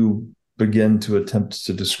would you begin to attempt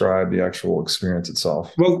to describe the actual experience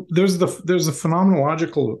itself? Well, there's a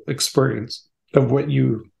phenomenological experience of what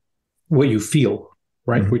you feel,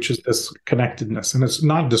 right? Mm-hmm. Which is this connectedness, and it's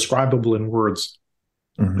not describable in words,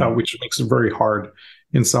 mm-hmm. Which makes it very hard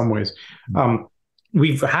in some ways. Mm-hmm.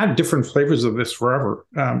 We've had different flavors of this forever.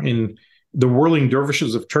 In the whirling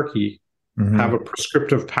dervishes of Turkey mm-hmm. have a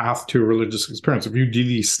prescriptive path to a religious experience. If you do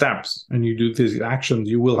these steps and you do these actions,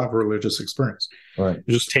 you will have a religious experience. Right. It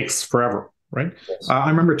just takes forever, right? Yes. I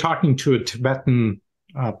remember talking to a Tibetan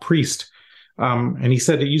priest, and he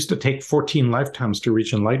said it used to take 14 lifetimes to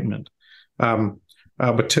reach enlightenment. But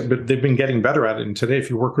they've been getting better at it. And today, if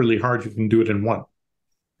you work really hard, you can do it in one.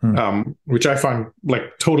 Which I find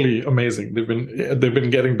like totally amazing. They've been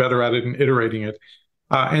getting better at it and iterating it.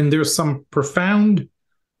 And there's some profound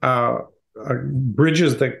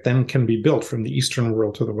bridges that then can be built from the Eastern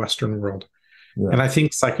world to the Western world. Yeah. And I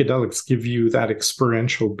think psychedelics give you that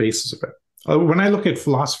experiential basis of it. When I look at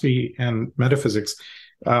philosophy and metaphysics,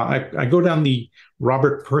 I go down the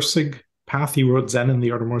Robert Pirsig path. He wrote Zen and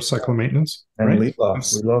the Art of Motorcycle Maintenance. And right?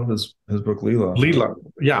 Leela. We love his book, Leela. Leela,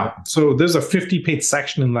 yeah. So there's a 50-page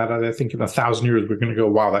section in that. I think in 1,000 years, we're going to go,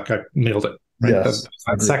 wow, that guy nailed it. Right? Yes,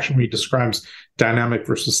 that section where he describes dynamic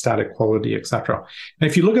versus static quality, etc. And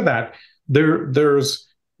if you look at that, there's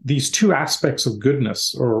these two aspects of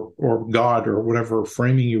goodness or God or whatever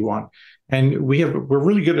framing you want. And we're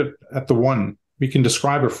really good at the one. We can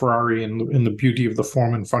describe a Ferrari in the beauty of the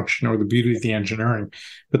form and function or the beauty of the engineering.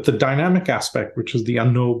 But the dynamic aspect, which is the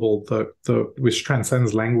unknowable, which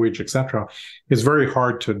transcends language, etc., is very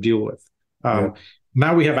hard to deal with.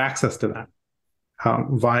 Now we have access to that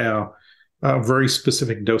via very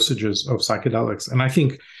specific dosages of psychedelics. And I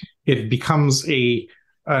think it becomes a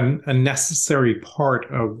necessary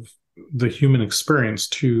part of the human experience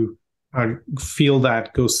to feel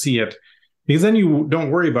that, go see it. Because then you don't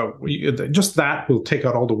worry about just that will take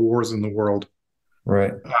out all the wars in the world.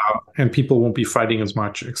 Right. And people won't be fighting as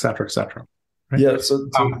much, et cetera, et cetera. Right? Yeah. So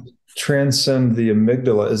to transcend the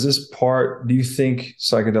amygdala, is this part, do you think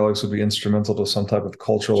psychedelics would be instrumental to some type of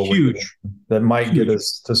cultural huge that might get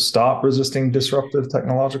us to stop resisting disruptive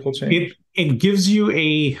technological change? It gives you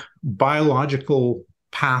a biological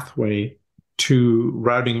pathway to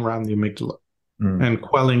routing around the amygdala and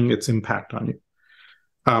quelling its impact on you.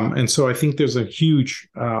 And so I think there's a huge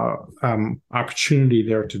opportunity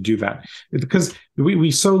there to do that, because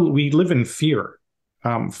we live in fear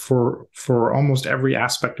for almost every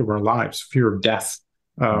aspect of our lives: fear of death,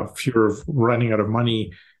 fear of running out of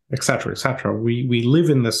money, et cetera, et cetera. We live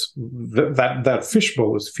in this that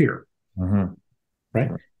fishbowl is fear,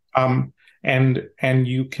 right? And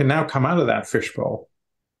you can now come out of that fishbowl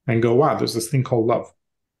and go, wow, there's this thing called love.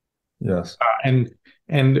 Yes, and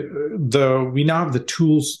we now have the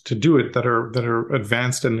tools to do it that are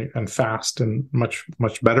advanced and fast and much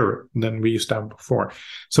better than we used to have before.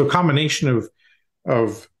 So a combination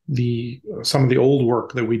of some of the old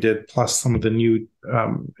work that we did plus some of the new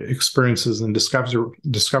experiences and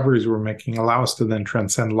discoveries we're making allow us to then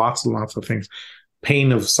transcend lots and lots of things: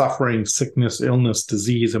 pain of suffering, sickness, illness,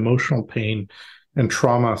 disease, emotional pain, and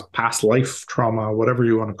trauma, past life trauma, whatever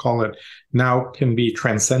you want to call it, now can be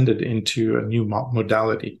transcended into a new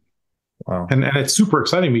modality. Wow. And it's super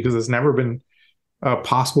exciting because it's never been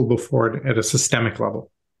possible before at a systemic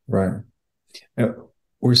level. Right.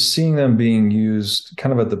 We're seeing them being used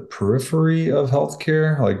kind of at the periphery of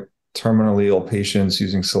healthcare, like terminally ill patients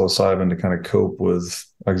using psilocybin to kind of cope with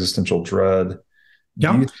existential dread.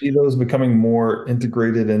 Yeah. Do you see those becoming more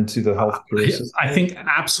integrated into the healthcare system? I think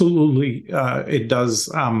absolutely it does.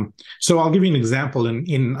 So I'll give you an example.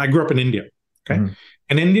 I grew up in India, okay? Mm-hmm.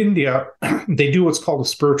 And in India, they do what's called a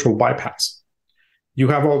spiritual bypass. You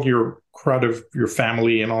have all your crud of your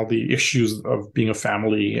family and all the issues of being a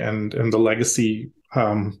family and the legacy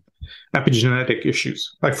epigenetic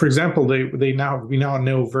issues. Like, for example, we now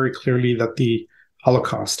know very clearly that the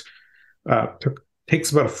Holocaust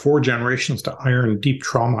takes about 4 generations to iron deep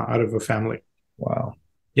trauma out of a family. Wow.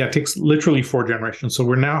 Yeah, it takes literally 4 generations. So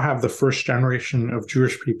we now have the first generation of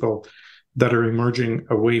Jewish people that are emerging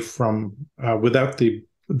away from without the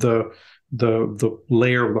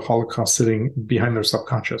layer of the Holocaust sitting behind their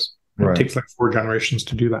subconscious. It takes like 4 generations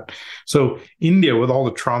to do that. So India, with all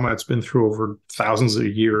the trauma it's been through over thousands of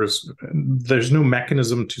years, there's no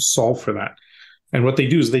mechanism to solve for that. And what they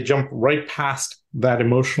do is they jump right past that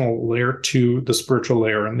emotional layer to the spiritual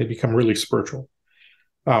layer, and they become really spiritual.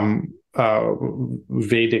 Vedic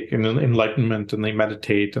and enlightenment, and they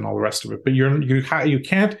meditate and all the rest of it. But you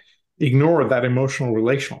can't ignore that emotional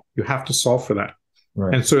relational. You have to solve for that.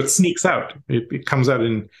 Right. And so it sneaks out. It comes out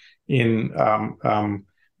in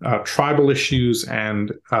tribal issues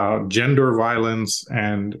and gender violence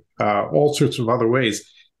and all sorts of other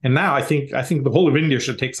ways. And now I think the whole of India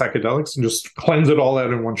should take psychedelics and just cleanse it all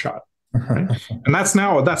out in one shot. Right? And that's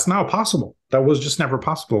now possible. That was just never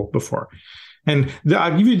possible before. And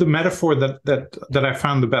I'll give you the metaphor that I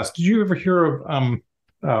found the best. Did you ever hear of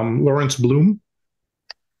Lawrence Bloom?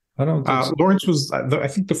 I don't think so. Lawrence was, I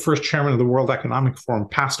think, the first chairman of the World Economic Forum,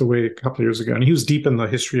 passed away a couple of years ago. And he was deep in the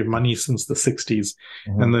history of money since the 60s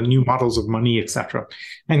and the new models of money, etc.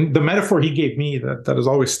 And the metaphor he gave me that has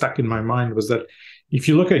always stuck in my mind was that if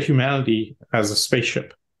you look at humanity as a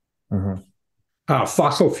spaceship,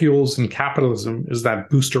 fossil fuels and capitalism is that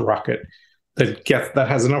booster rocket that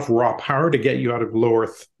has enough raw power to get you out of low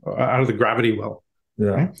Earth, out of the gravity well. Yeah.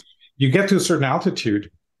 Right? You get to a certain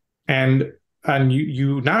altitude, and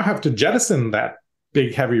you now have to jettison that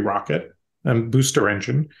big heavy rocket and booster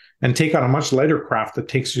engine and take on a much lighter craft that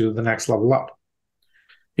takes you to the next level up.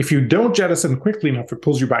 If you don't jettison quickly enough, it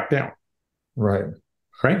pulls you back down. Right.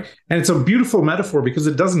 And it's a beautiful metaphor because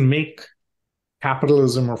it doesn't make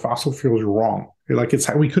capitalism or fossil fuels wrong. Like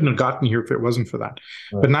we couldn't have gotten here if it wasn't for that.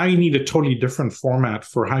 Right. But now you need a totally different format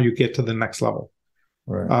for how you get to the next level.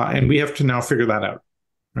 Right. And we have to now figure that out.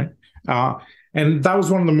 Right. And that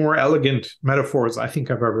was one of the more elegant metaphors I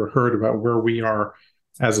think I've ever heard about where we are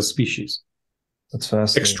as a species. That's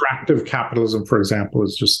fascinating. Extractive capitalism, for example,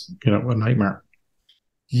 is just a nightmare.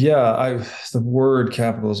 Yeah, the word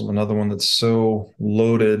capitalism, another one that's so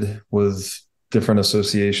loaded with different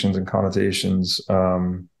associations and connotations.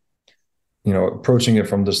 Approaching it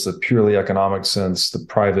from just the purely economic sense, the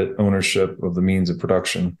private ownership of the means of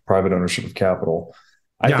production, private ownership of capital.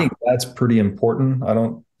 I think that's pretty important. I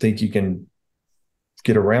don't think you can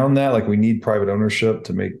get around that. Like, we need private ownership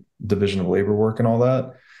to make division of labor work and all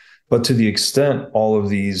that. But to the extent all of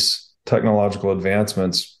these technological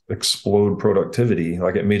advancements explode productivity,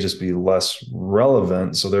 like, it may just be less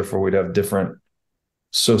relevant. So therefore we'd have different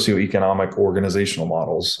socioeconomic organizational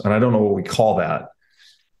models. And I don't know what we call that.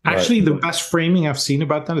 Actually, the best framing I've seen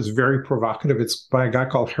about that is very provocative. It's by a guy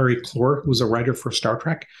called Harry Clore, who's a writer for Star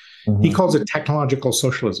Trek. He calls it technological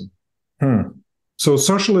socialism. So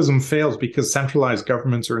socialism fails because centralized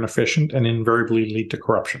governments are inefficient and invariably lead to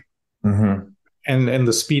corruption. And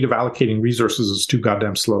the speed of allocating resources is too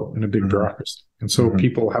goddamn slow in a big bureaucracy. And so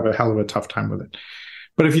people have a hell of a tough time with it.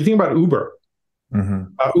 But if you think about Uber,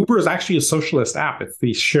 Uber is actually a socialist app. It's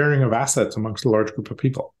the sharing of assets amongst a large group of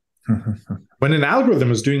people. When an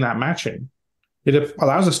algorithm is doing that matching, it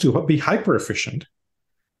allows us to be hyper efficient.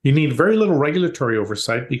 You need very little regulatory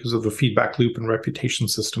oversight because of the feedback loop and reputation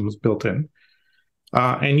systems built in.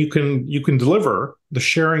 And you can deliver the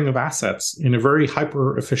sharing of assets in a very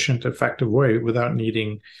hyper efficient, effective way without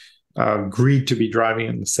needing greed to be driving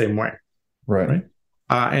in the same way. Right.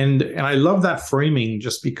 And I love that framing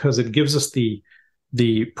just because it gives us the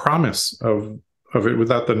promise of it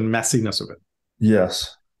without the messiness of it.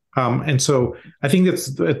 Yes. And so I think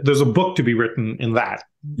there's a book to be written in that.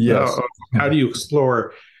 Yes. How do you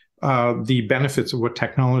explore the benefits of what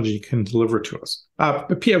technology can deliver to us?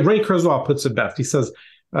 Ray Kurzweil puts it best. He says,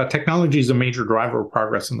 technology is a major driver of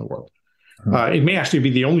progress in the world. It may actually be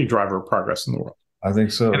the only driver of progress in the world. I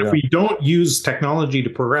think so. And if we don't use technology to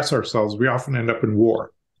progress ourselves, we often end up in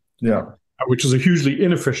war. Yeah. Which is a hugely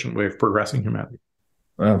inefficient way of progressing humanity.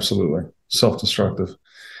 Absolutely. Self-destructive.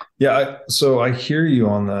 Yeah. So I hear you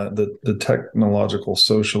on that, the technological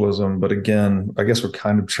socialism. But again, I guess we're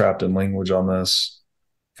kind of trapped in language on this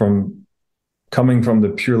coming from the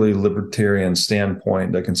purely libertarian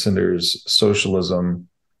standpoint that considers socialism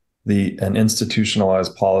an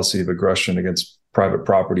institutionalized policy of aggression against private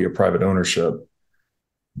property or private ownership.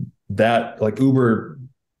 That, like, Uber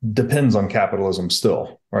depends on capitalism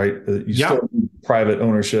still, right? You still need private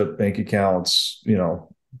ownership, bank accounts,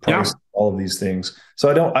 price, all of these things. So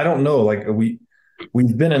I don't know, like,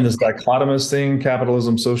 we've been in this dichotomous thing,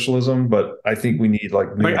 capitalism, socialism, but I think we need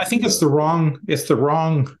I think it's the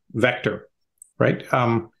wrong vector, right?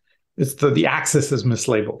 It's the axis is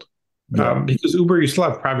mislabeled. because Uber, you still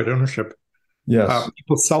have private ownership. Yes.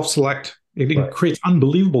 People self-select. It creates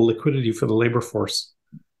unbelievable liquidity for the labor force.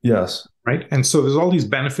 Yes. Right. And so there's all these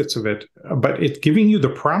benefits of it, but it's giving you the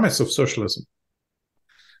promise of socialism.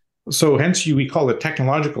 So hence we call it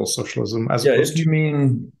technological socialism as opposed to... You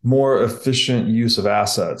mean more efficient use of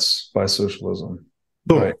assets by socialism.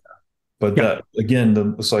 Boom. Right. But that,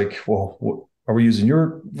 again, it's like, well, are we using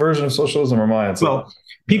your version of socialism or mine? Well,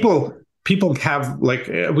 people have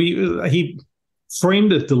he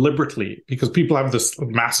framed it deliberately because people have this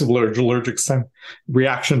massive allergic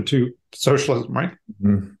reaction to socialism, right?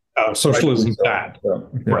 Mm-hmm. Socialism is bad,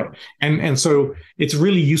 right? And so it's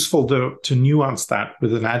really useful to nuance that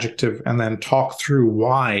with an adjective and then talk through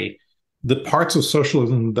why the parts of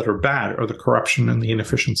socialism that are bad are the corruption and the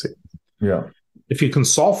inefficiency. Yeah. If you can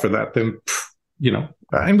solve for that, then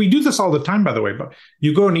and we do this all the time, by the way. But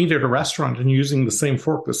you go and eat at a restaurant and you're using the same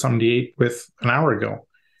fork that somebody ate with an hour ago,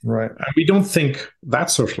 right? And we don't think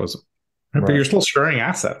that's socialism, right? But you're still sharing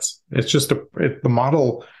assets. It's just the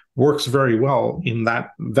model works very well in that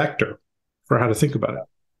vector for how to think about it.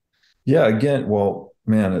 Yeah. Again, well,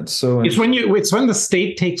 man, it's when the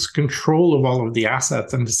state takes control of all of the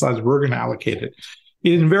assets and decides we're going to allocate it.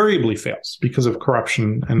 It invariably fails because of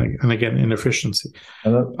corruption and again inefficiency.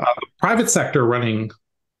 The private sector running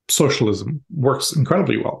socialism works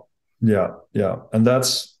incredibly well. Yeah, and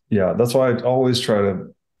that's why I always try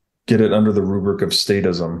to get it under the rubric of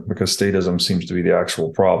statism, because statism seems to be the actual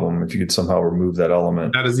problem. If you could somehow remove that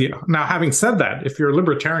element. Now, having said that, if you're a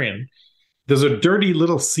libertarian, there's a dirty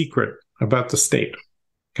little secret about the state.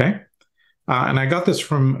 Okay, and I got this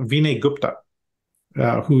from Vinay Gupta.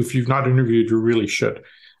 Who, if you've not interviewed, you really should.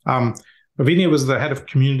 Vinay was the head of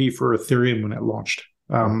community for Ethereum when it launched.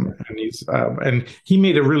 And he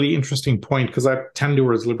made a really interesting point because I tend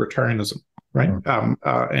towards libertarianism, right?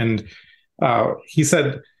 And he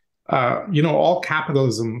said, all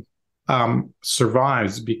capitalism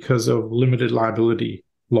survives because of limited liability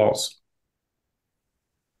laws.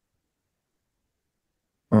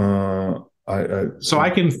 So I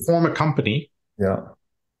can form a company, an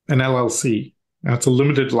LLC. That's a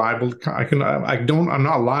limited liable. I'm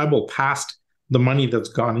not liable past the money that's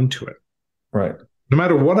gone into it. Right. No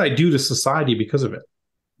matter what I do to society because of it.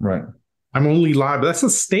 Right. I'm only liable. That's the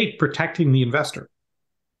state protecting the investor.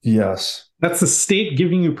 Yes. That's the state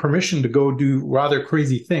giving you permission to go do rather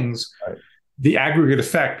crazy things. Right. The aggregate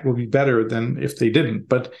effect will be better than if they didn't.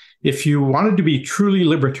 But if you wanted to be truly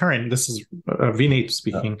libertarian, this is Vinay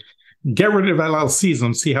speaking. Yeah. Get rid of LLCs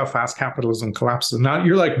and see how fast capitalism collapses. Now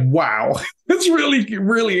you're like, wow, it's really,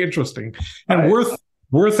 really interesting and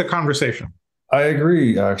worth a conversation. I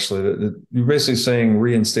agree, actually. You're basically saying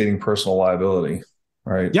reinstating personal liability,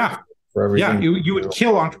 right? Yeah. For everything. Yeah, you would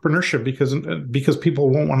kill entrepreneurship because people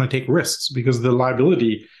won't want to take risks because the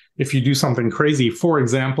liability, if you do something crazy, for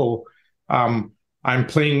example, I'm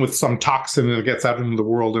playing with some toxin and it gets out into the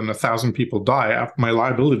world and 1,000 people die, my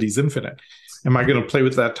liability is infinite. Am I going to play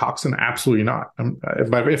with that toxin? Absolutely not.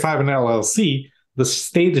 But if I have an LLC, the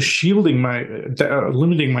state is shielding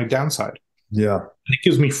limiting my downside. Yeah. And it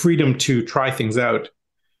gives me freedom to try things out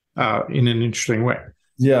in an interesting way.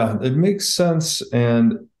 Yeah, it makes sense.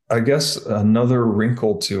 And I guess another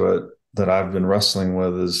wrinkle to it that I've been wrestling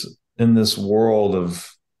with is in this world of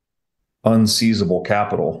unseizable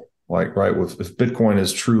capital, if Bitcoin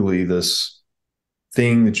is truly this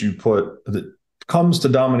thing that you put that comes to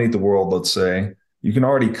dominate the world, let's say, you can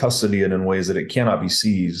already custody it in ways that it cannot be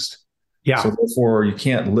seized. Yeah. So therefore you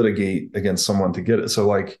can't litigate against someone to get it.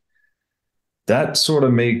 So that sort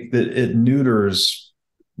of it neuters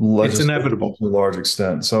it's inevitable to a large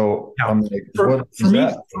extent. So yeah. I'm like,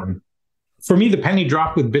 for me, the penny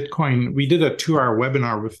dropped with Bitcoin. We did a 2-hour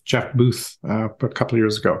webinar with Jeff Booth a couple of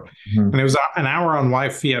years ago. Mm-hmm. And it was an hour on why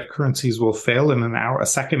fiat currencies will fail and a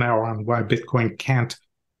second hour on why Bitcoin can't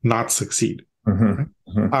not succeed. Mm-hmm.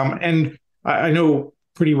 Mm-hmm. And I know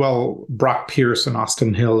pretty well Brock Pierce and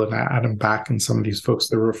Austin Hill and Adam Back and some of these folks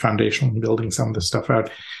that were foundational in building some of this stuff out.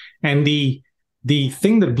 And the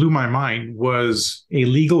thing that blew my mind was a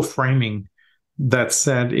legal framing that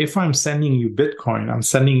said, if I'm sending you Bitcoin, I'm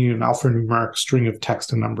sending you an alphanumeric string of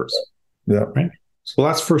text and numbers. Yeah. Right. Well,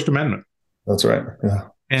 that's First Amendment. That's right. Yeah.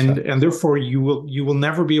 And therefore you will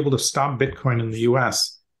never be able to stop Bitcoin in the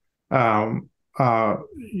US. The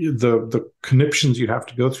conniptions you have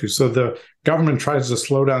to go through. So the government tries to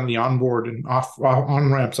slow down the onboard and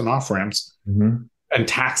on ramps and off ramps, mm-hmm. and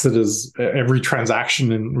tax it as every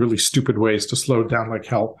transaction in really stupid ways to slow it down like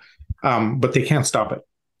hell. But they can't stop it.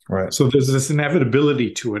 Right. So there's this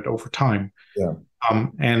inevitability to it over time. Yeah.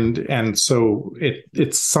 And so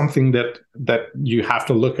it's something that you have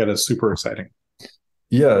to look at as super exciting.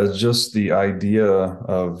 Yeah, it's just the idea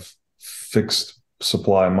of fixed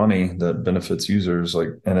supply money that benefits users, like,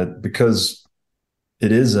 and it because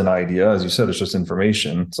it is an idea, as you said, it's just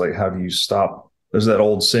information. It's like, how do you stop? There's that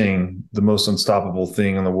old saying, the most unstoppable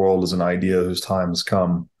thing in the world is an idea whose time has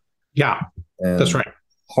come. Yeah, And that's right.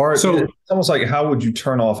 hard. So it's almost like, how would you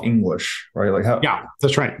turn off English, right? Like how? yeah,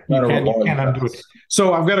 that's right. No You can't undo it.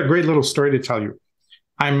 So I've got a great little story to tell you.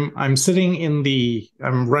 I'm sitting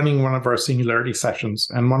I'm running one of our singularity sessions,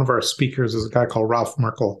 and one of our speakers is a guy called Ralph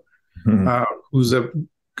Merkel, who's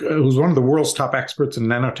one of the world's top experts in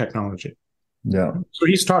nanotechnology. Yeah. So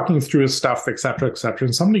he's talking through his stuff, et cetera, et cetera.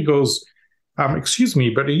 And somebody goes, excuse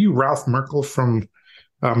me, but are you Ralph Merkel from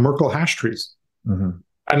Merkel Hash Trees? Mm-hmm.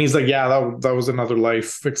 And he's like, yeah, that was another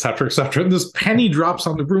life, et cetera, et cetera. And this penny drops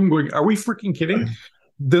on the room going, are we freaking kidding?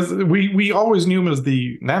 We always knew him as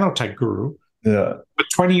the nanotech guru. Yeah. But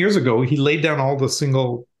 20 years ago, he laid down all the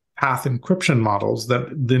single path encryption models that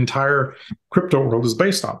the entire crypto world is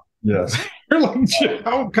based on. Yes. You're like,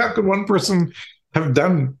 how could one person have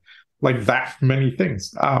done like that many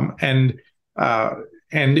things? And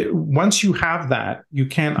once you have that, you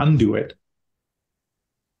can't undo it.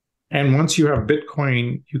 And once you have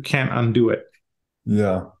Bitcoin, you can't undo it.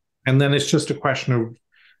 Yeah. And then it's just a question of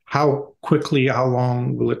how quickly, how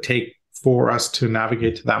long will it take for us to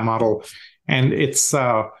navigate to that model? And it's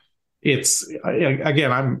again,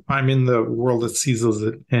 I'm in the world that sees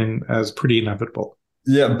it as pretty inevitable.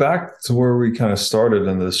 Yeah, back to where we kind of started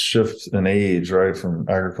in this shift in age, right, from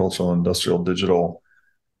agricultural, industrial, digital.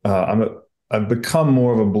 I've become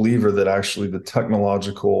more of a believer that actually the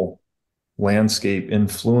technological landscape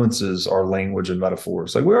influences our language and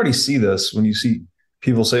metaphors. Like we already see this when you see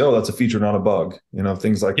people say, "Oh, that's a feature, not a bug,"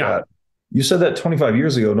 things like that. You said that 25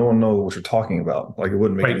 years ago, no one knows what you're talking about. Like it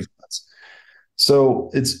wouldn't make any sense.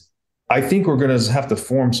 So I think we're going to have to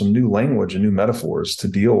form some new language and new metaphors to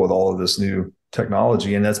deal with all of this new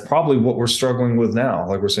technology. And that's probably what we're struggling with now.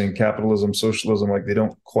 Like we're saying capitalism, socialism, like they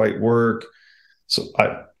don't quite work. So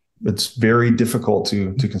it's very difficult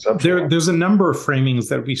to conceptualize. There's a number of framings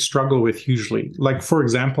that we struggle with hugely. Like, for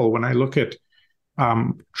example, when I look at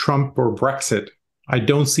Trump or Brexit, I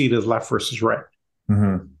don't see it as left versus right.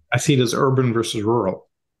 Mm-hmm. I see it as urban versus rural.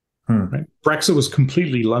 Right? Brexit was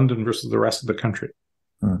completely London versus the rest of the country.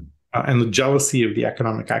 And the jealousy of the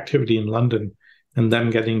economic activity in London and them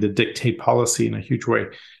getting to dictate policy in a huge way.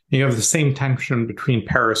 And you have the same tension between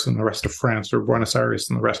Paris and the rest of France, or Buenos Aires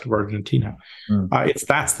and the rest of Argentina.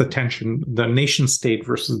 That's the tension, the nation state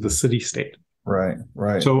versus the city state. Right.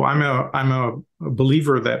 So I'm a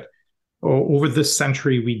believer that over this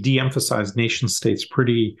century, we de-emphasized nation states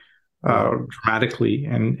pretty dramatically,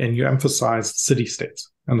 and you emphasize city states,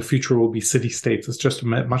 and the future will be city states. It's just a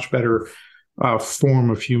much better form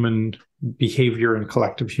of human behavior and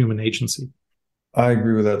collective human agency. I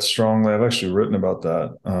agree with that strongly. I've actually written about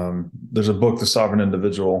that. There's a book, The Sovereign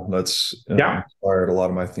Individual, that's inspired a lot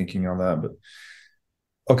of my thinking on that. But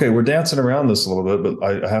okay, we're dancing around this a little bit, but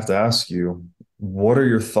I have to ask you, what are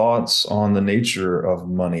your thoughts on the nature of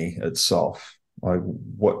money itself? Like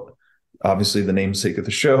what? Obviously, the namesake of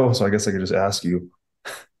the show. So I guess I could just ask you,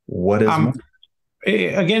 what is money?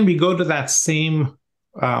 Again, we go to that same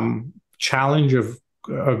challenge of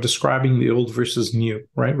describing the old versus new,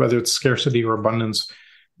 right? Whether it's scarcity or abundance,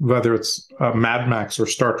 whether it's Mad Max or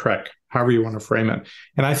Star Trek, however you want to frame it.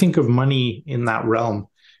 And I think of money in that realm.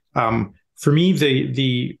 For me,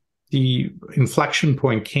 the inflection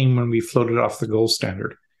point came when we floated off the gold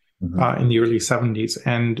standard in the early 70s.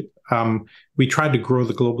 And we tried to grow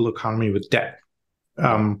the global economy with debt,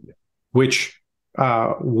 which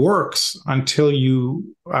works until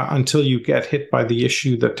you get hit by the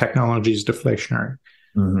issue that technology is deflationary,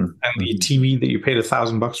 and the TV that you paid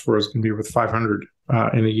 $1,000 for is going to be worth 500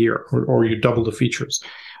 in a year, or you double the features.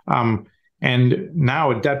 And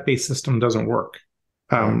now a debt-based system doesn't work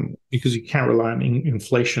because you can't rely on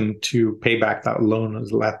inflation to pay back that loan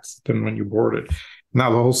as less than when you borrowed it. Now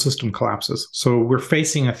the whole system collapses. So we're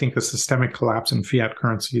facing, I think, a systemic collapse in fiat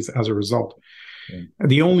currencies as a result.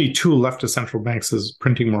 The only tool left to central banks is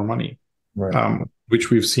printing more money, which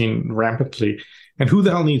we've seen rampantly. And who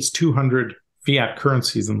the hell needs 200 fiat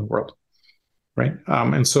currencies in the world, right?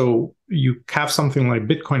 And so you have something like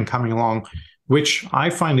Bitcoin coming along, which I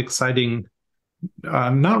find exciting,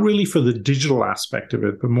 not really for the digital aspect of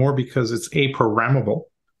it, but more because it's A, programmable,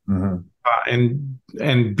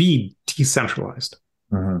 and B, decentralized.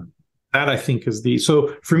 That I think is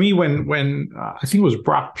so for me, when I think it was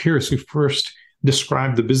Brock Pierce who first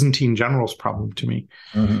described the Byzantine generals problem to me,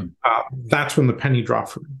 that's when the penny dropped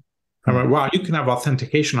for me. I went, wow, you can have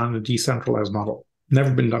authentication on a decentralized model.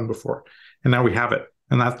 Never been done before. And now we have it.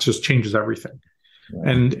 And that just changes everything.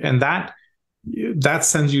 and that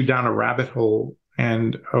sends you down a rabbit hole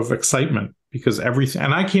and of excitement, because everything.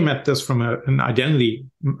 And I came at this from an identity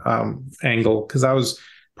angle, because I was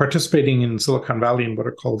participating in Silicon Valley in what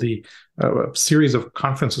are called the series of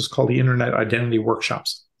conferences called the Internet Identity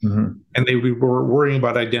Workshops. Mm-hmm. And they were worrying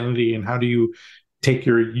about identity and how do you take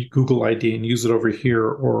your Google ID and use it over here,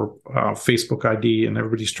 or Facebook ID, and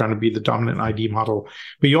everybody's trying to be the dominant ID model.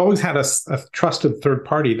 But you always had a trusted third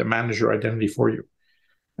party that managed your identity for you.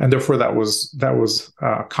 And therefore that was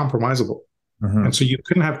compromisable. Mm-hmm. And so you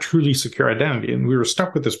couldn't have truly secure identity. And we were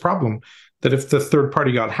stuck with this problem that if the third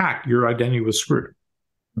party got hacked, your identity was screwed.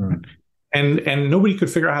 Mm. And nobody could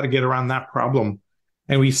figure out how to get around that problem.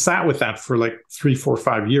 And we sat with that for like 3, 4,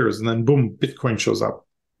 5 years. And then boom, Bitcoin shows up.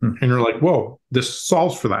 Mm. And you're like, whoa, this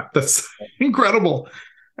solves for that. That's incredible.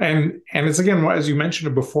 And it's, again, as you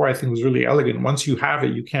mentioned it before, I think it was really elegant. Once you have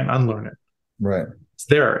it, you can't unlearn it. Right. It's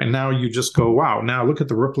there. And now you just go, wow, now look at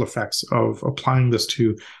the ripple effects of applying this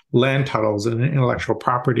to land titles and intellectual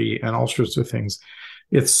property and all sorts of things.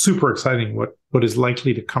 It's super exciting what is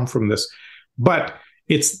likely to come from this. But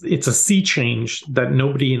it's a sea change that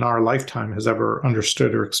nobody in our lifetime has ever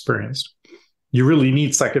understood or experienced. You really need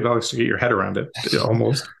psychedelics to get your head around it,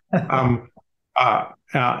 almost. And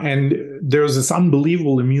there's this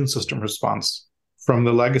unbelievable immune system response from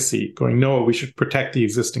the legacy going, no, we should protect the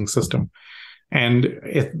existing system. And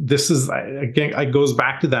this is, again, it goes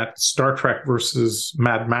back to that Star Trek versus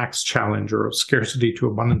Mad Max challenge, or scarcity to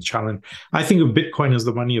abundance challenge. I think of Bitcoin as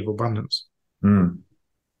the money of abundance. Mm.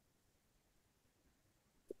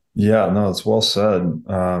 Yeah, no, it's well said.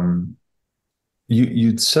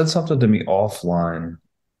 You'd said something to me offline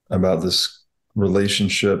about this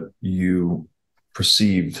relationship you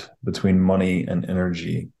perceived between money and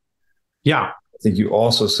energy. Yeah. I think you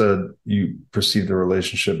also said you perceived the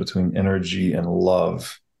relationship between energy and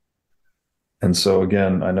love. And so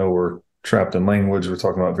again, I know we're trapped in language. We're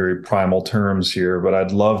talking about very primal terms here, but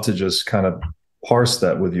I'd love to just kind of parse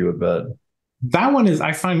that with you a bit. That one is,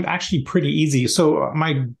 I find, actually pretty easy. So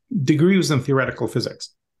my degree was in theoretical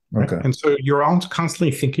physics. Okay. Right? And so you're all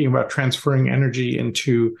constantly thinking about transferring energy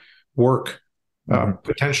into work,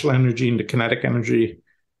 potential energy into kinetic energy.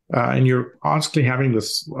 And you're honestly having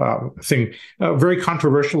this thing. Very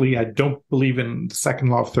controversially, I don't believe in the second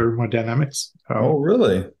law of thermodynamics. Oh,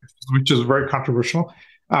 really? Which is very controversial.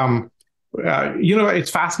 It's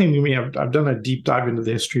fascinating to me. I've done a deep dive into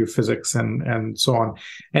the history of physics and so on.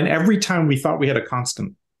 And every time we thought we had a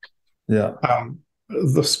constant,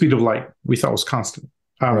 the speed of light we thought was constant.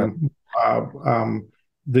 Right.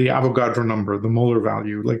 The Avogadro number, the molar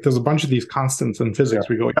value, like there's a bunch of these constants in physics.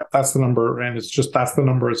 We go, yeah, that's the number, and it's just that's the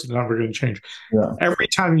number. It's never going to change. Yeah. Every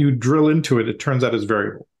time you drill into it, it turns out it's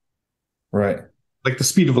variable. Right. Like the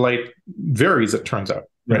speed of light varies. It turns out.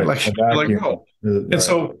 Right. Like oh. And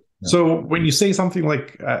so. So when you say something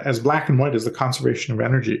like as black and white as the conservation of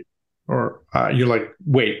energy, or you're like,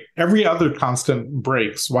 wait, every other constant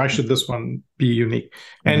breaks. Why should this one be unique?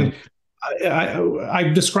 And I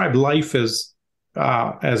describe life as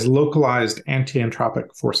localized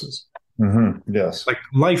anti-entropic forces. Mm-hmm. Yes. Like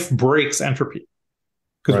life breaks entropy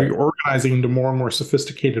because we're organizing into more and more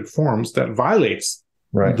sophisticated forms that violates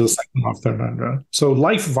the second law of thermodynamics. So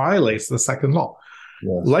life violates the second law.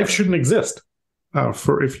 Yes. Life shouldn't exist.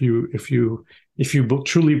 For if you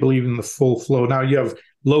truly believe in the full flow. Now you have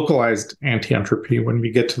localized anti-entropy. When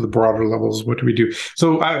we get to the broader levels, what do we do?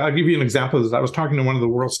 So I'll give you an example. I was talking to one of the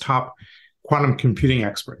world's top quantum computing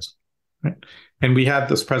experts, right? And we had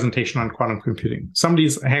this presentation on quantum computing.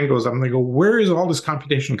 Somebody's hand goes up and they go, "Where is all this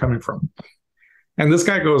computation coming from?" And this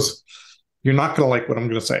guy goes, "You're not going to like what I'm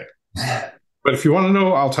going to say, but if you want to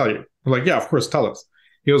know, I'll tell you." I'm like, "Yeah, of course, tell us."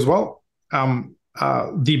 He goes, "Well,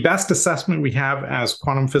 the best assessment we have as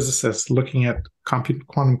quantum physicists looking at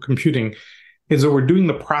quantum computing is that we're doing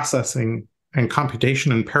the processing and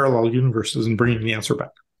computation in parallel universes and bringing the answer back."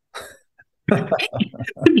 And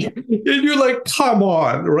you're like, come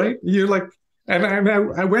on, right? You're like, and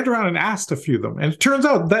I went around and asked a few of them, and it turns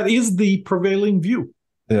out that is the prevailing view.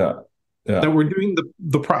 Yeah. That we're doing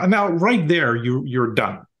now right there, you're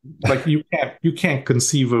done. Like you can't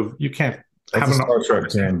conceive of, you can't. That's a Star Trek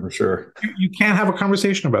game for sure. You can't have a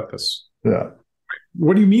conversation about this. Yeah.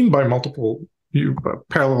 What do you mean by multiple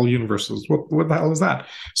parallel universes? What the hell is that?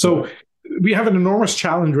 So we have an enormous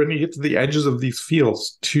challenge when you get to the edges of these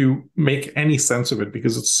fields to make any sense of it,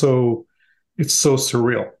 because it's so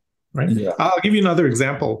surreal, right? Yeah. I'll give you another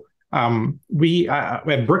example. We at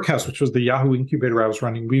Brickhouse, which was the Yahoo incubator I was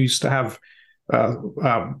running, we used to have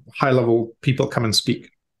high-level people come and speak.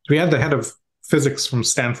 So we had the head of physics from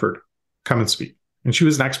Stanford come and speak. And she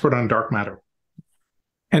was an expert on dark matter.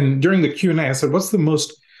 And during the Q&A, I said, what's the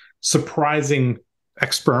most surprising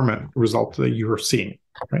experiment result that you are seeing,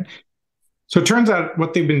 right? So it turns out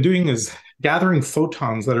what they've been doing is gathering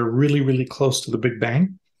photons that are really, really close to the Big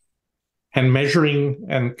Bang and measuring,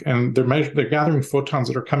 and they're gathering photons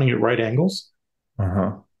that are coming at right angles,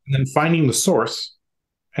 and then finding the source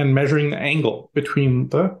and measuring the angle between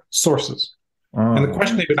the sources. And the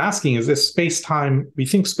question they've been asking is this space-time, we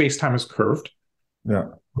think space-time is curved. Yeah.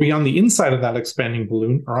 Are we on the inside of that expanding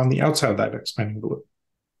balloon or on the outside of that expanding balloon?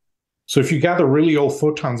 So if you gather really old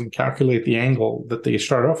photons and calculate the angle that they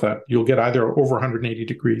start off at, you'll get either over 180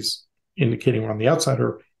 degrees indicating we're on the outside,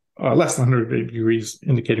 or less than 180 degrees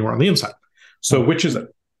indicating we're on the inside. So which is it,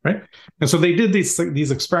 right? And so they did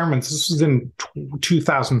these experiments. This was in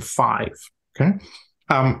 2005, okay?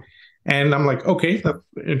 And I'm like, okay, that's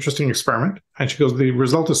an interesting experiment. And she goes, the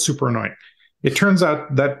result is super annoying. It turns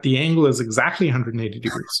out that the angle is exactly 180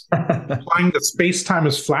 degrees, implying that space-time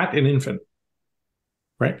is flat and infinite,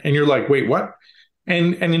 right? And you're like, wait, what?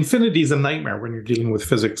 And infinity is a nightmare when you're dealing with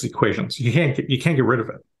physics equations. You can't get rid of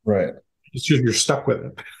it. Right. It's just you're stuck with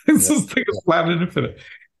it. This thing is flat and infinite.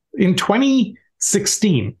 In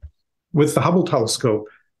 2016, with the Hubble telescope,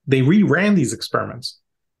 they reran these experiments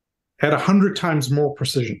at 100 times more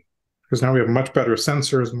precision, because now we have much better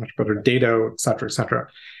sensors, much better data, et cetera, et cetera.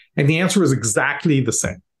 And the answer is exactly the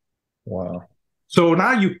same. Wow. So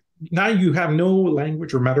now you have no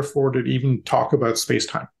language or metaphor to even talk about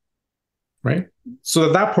space-time, right? So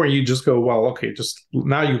at that point, you just go, well, okay, just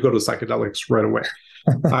now you go to psychedelics right away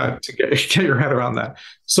to get your head around that.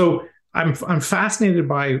 So I'm fascinated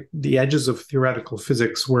by the edges of theoretical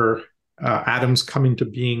physics where atoms come into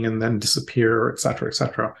being and then disappear, et cetera, et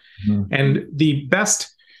cetera. Mm-hmm. And the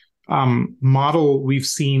best model we've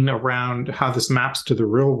seen around how this maps to the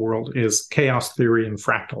real world is chaos theory and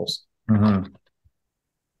fractals. Mm-hmm.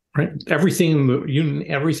 Right?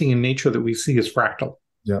 Everything in nature that we see is fractal.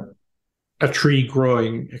 Yeah. A tree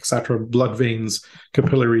growing, et cetera, blood veins,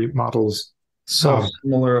 capillary models. So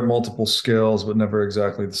similar at multiple scales, but never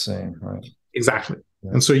exactly the same, right? Exactly.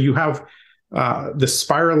 Yeah. And so you have the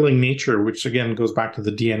spiraling nature, which again goes back to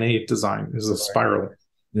the DNA design, is a spiral.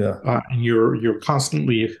 Yeah. And you're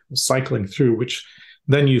constantly cycling through, which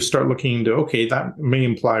then you start looking into, okay, that may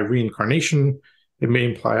imply reincarnation. It may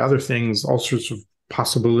imply other things. All sorts of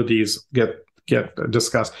possibilities get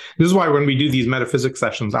discussed. This is why when we do these metaphysics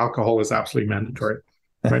sessions, alcohol is absolutely mandatory,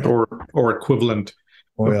 right? or equivalent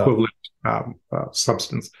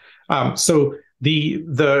substance. So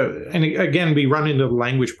and again, we run into the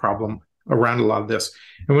language problem around a lot of this.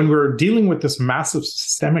 And when we're dealing with this massive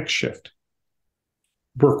systemic shift,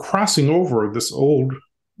 we're crossing over this old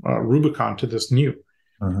Rubicon to this new.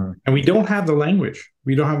 Uh-huh. And we don't have the language.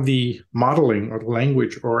 We don't have the modeling or the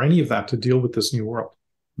language or any of that to deal with this new world.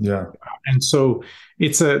 Yeah. And so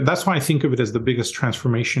that's why I think of it as the biggest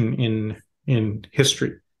transformation in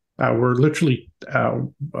history. We're literally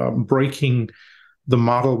breaking the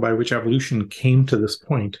model by which evolution came to this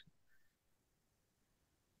point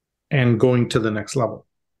and going to the next level.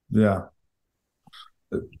 Yeah.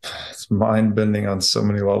 It's mind-bending on so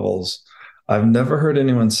many levels. I've never heard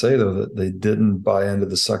anyone say, though, that they didn't buy into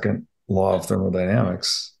the second law of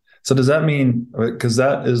thermodynamics. So does that mean, because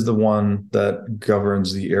that is the one that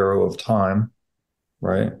governs the arrow of time,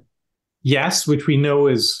 right? Yes, which we know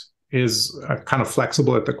is kind of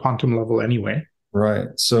flexible at the quantum level anyway. Right.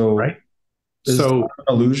 So is time an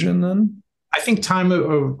illusion then? I think time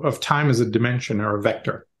of time is a dimension or a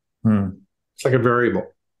vector. It's like a variable.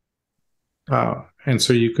 And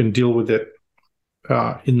so you can deal with it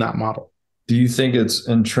in that model. Do you think it's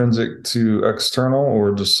intrinsic to external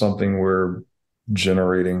or just something we're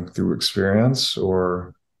generating through experience?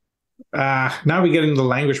 Or now we get into the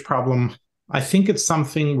language problem. I think it's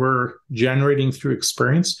something we're generating through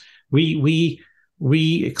experience. We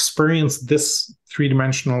experience this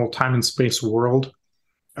three-dimensional time and space world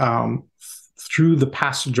through the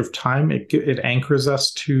passage of time. It anchors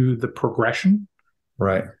us to the progression.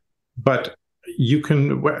 Right. But you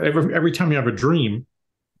can, every time you have a dream,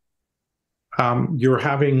 you're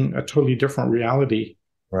having a totally different reality.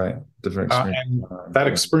 Right. Different experience. And that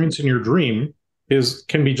experience in your dream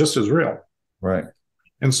can be just as real. Right.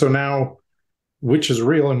 And so now, which is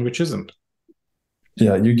real and which isn't?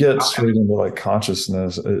 Yeah, you get straight into like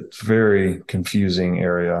consciousness. It's very confusing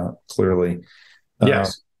area, clearly.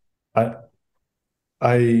 Yes.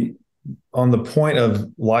 I on the point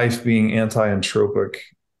of life being anti-entropic,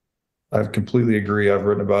 I completely agree. I've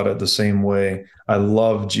written about it the same way. I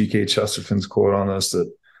love G.K. Chesterton's quote on this,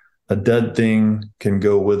 that a dead thing can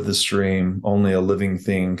go with the stream, only a living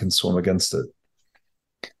thing can swim against it.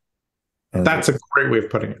 And that's a great way of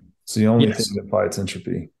putting it. It's the only thing that fights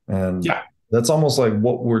entropy. And yeah, that's almost like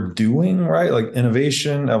what we're doing, right? Like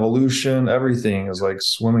innovation, evolution, everything is like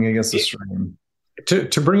swimming against the stream.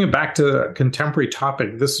 To bring it back to a contemporary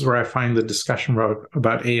topic, this is where I find the discussion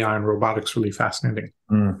about AI and robotics really fascinating.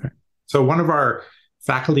 Okay. So one of our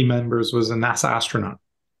faculty members was a NASA astronaut,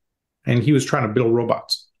 and he was trying to build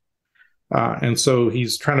robots. And so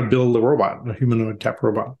he's trying to build a robot, a humanoid type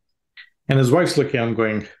robot. And his wife's looking at him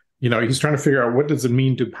going, he's trying to figure out, what does it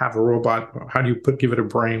mean to have a robot? How do you give it a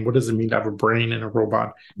brain? What does it mean to have a brain in a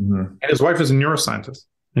robot? And his wife is a neuroscientist.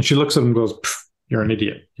 And she looks at him and goes, you're an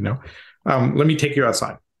idiot, let me take you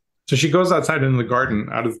outside. So she goes outside in the garden,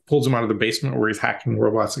 pulls him out of the basement where he's hacking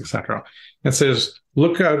robots, etc., and says,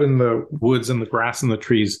 look out in the woods and the grass and the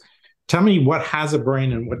trees. Tell me what has a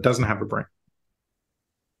brain and what doesn't have a brain.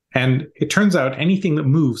 And it turns out anything that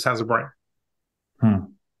moves has a brain.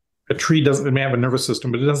 A tree it may have a nervous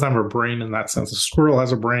system, but it doesn't have a brain in that sense. A squirrel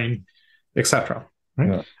has a brain, etc.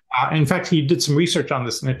 Right? Yeah. In fact, he did some research on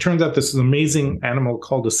this, and it turns out this is an amazing animal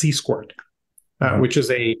called a sea squirt, which is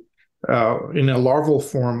in a larval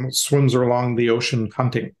form, swims along the ocean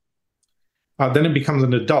hunting. Then it becomes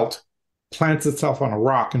an adult, plants itself on a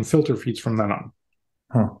rock, and filter feeds from then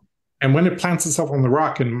on. And when it plants itself on the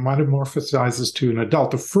rock and metamorphosizes to an adult,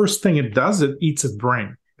 the first thing it does, it eats its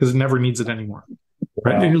brain because it never needs it anymore.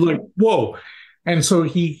 Right? Wow. And you're like, whoa. And so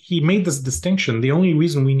he made this distinction. The only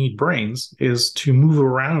reason we need brains is to move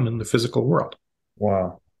around in the physical world.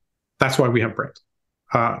 Wow. That's why we have brains.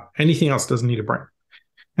 Anything else doesn't need a brain.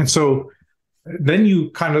 And so then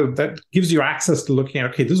that gives you access to looking at,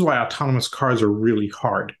 okay, this is why autonomous cars are really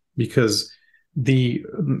hard, because the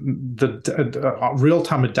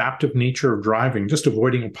real-time adaptive nature of driving, just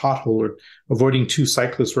avoiding a pothole or avoiding two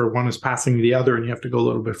cyclists where one is passing the other and you have to go a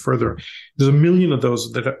little bit further. There's a million of those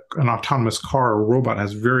that an autonomous car or robot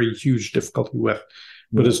has very huge difficulty with,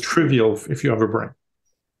 but it's trivial if you have a brain.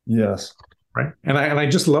 Yes. Right. And I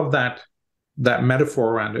just love that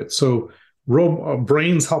metaphor around it. So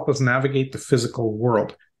brains help us navigate the physical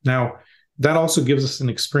world. Now, that also gives us an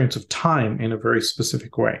experience of time in a very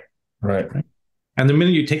specific way. Right. And the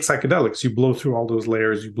minute you take psychedelics, you blow through all those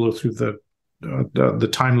layers, you blow through the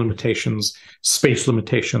time limitations, space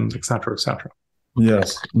limitations, et cetera, et cetera.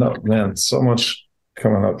 Yes. No, man, so much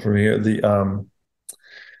coming up from here.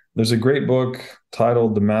 There's a great book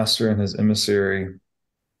titled The Master and His Emissary.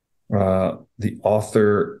 The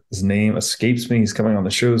author's name escapes me. He's coming on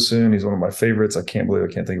the show soon. He's one of my favorites. I can't believe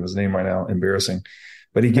I can't think of his name right now. Embarrassing.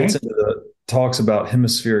 But he gets into talks about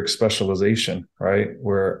hemispheric specialization, right?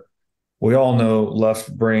 Where we all know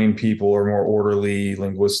left brain people are more orderly,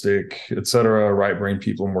 linguistic, et cetera. Right brain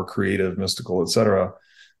people are more creative, mystical, et cetera.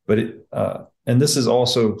 But and this is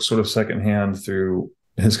also sort of secondhand through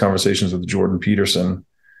his conversations with Jordan Peterson.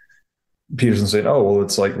 Peterson said, oh, well,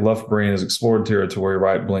 it's like left brain is explored territory,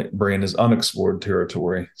 right brain is unexplored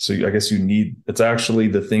territory. So I guess it's actually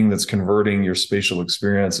the thing that's converting your spatial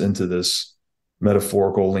experience into this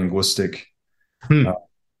metaphorical linguistic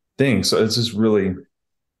thing. So it's just really,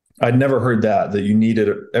 I'd never heard that you needed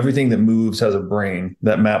everything that moves has a brain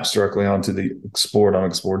that maps directly onto the explored,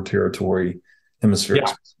 unexplored territory hemispheric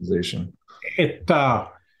specialization. And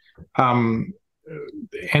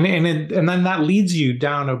then that leads you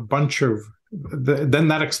down a bunch of, then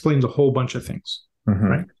that explains a whole bunch of things,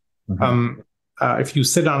 right? If you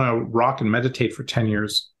sit on a rock and meditate for 10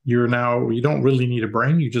 years, you don't really need a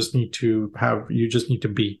brain. You just need to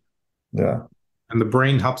be. Yeah. And the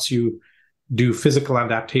brain helps you do physical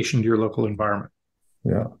adaptation to your local environment.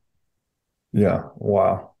 Yeah. Yeah.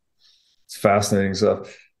 Wow. It's fascinating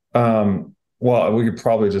stuff. Well, we could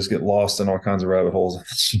probably just get lost in all kinds of rabbit holes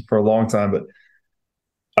for a long time, but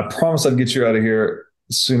I promise I'd get you out of here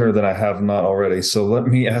sooner than I have not already. So let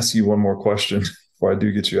me ask you one more question before I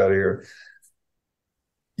do get you out of here.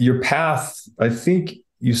 Your path, I think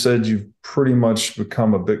you said you've pretty much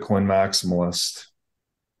become a Bitcoin maximalist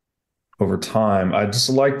over time. I'd just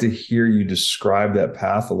like to hear you describe that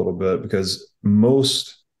path a little bit, because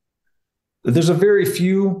there's a very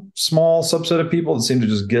few small subset of people that seem to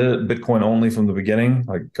just get Bitcoin only from the beginning,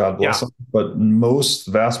 like God bless them. But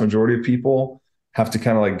vast majority of people have to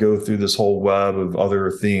kind of like go through this whole web of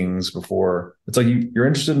other things before it's like you're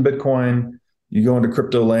interested in Bitcoin, you go into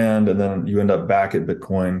crypto land, and then you end up back at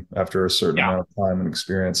Bitcoin after a certain amount of time and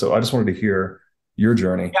experience. So I just wanted to hear your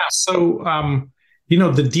journey. Yeah. So,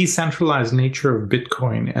 the decentralized nature of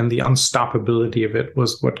Bitcoin and the unstoppability of it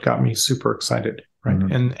was what got me super excited, right?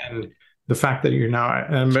 And the fact that you're now,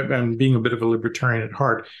 and being a bit of a libertarian at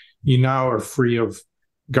heart, you now are free of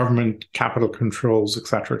government capital controls, et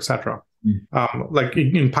cetera, et cetera. Like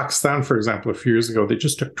in Pakistan, for example, a few years ago, they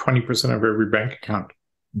just took 20% of every bank account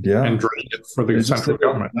Yeah. and drain it for the central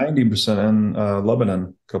government. 90% in Lebanon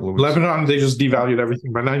a couple of weeks ago. Lebanon, they just devalued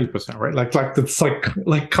everything by 90%, right?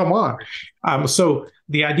 Like come on. So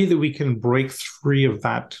the idea that we can break free of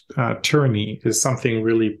that tyranny is something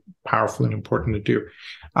really powerful and important to do.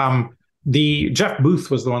 The Jeff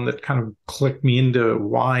Booth was the one that kind of clicked me into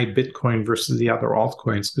why Bitcoin versus the other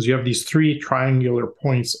altcoins, because you have these three triangular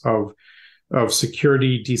points of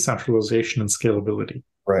security, decentralization, and scalability.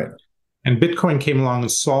 Right. And Bitcoin came along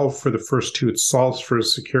and solved for the first two. It solves for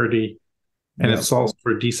security and it solves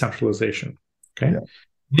for decentralization. Okay. Yeah.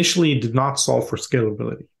 Initially, it did not solve for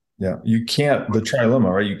scalability. Yeah. You can't, the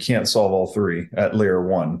trilemma, right? You can't solve all three at layer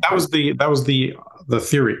one. That was the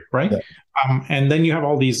theory, right? Yeah. And then you have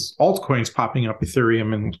all these altcoins popping up,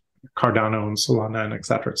 Ethereum and Cardano and Solana and et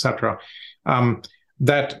cetera,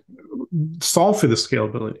 that solve for the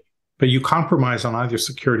scalability. But you compromise on either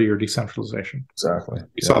security or decentralization. Exactly.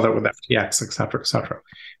 You saw that with FTX, et cetera, et cetera.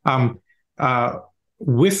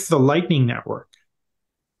 With the Lightning Network,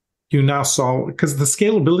 you now solve, because the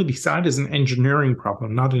scalability side is an engineering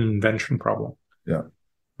problem, not an invention problem. Yeah.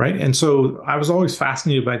 Right. And so I was always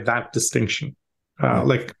fascinated by that distinction.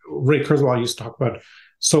 Like Ray Kurzweil used to talk about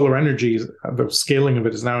solar energy, the scaling of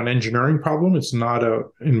it is now an engineering problem. It's not an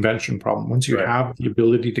invention problem. Once you have the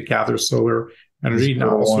ability to gather solar energy,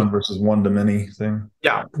 now one versus one to many thing.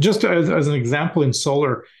 Yeah, just as an example, in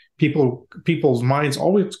solar, people's minds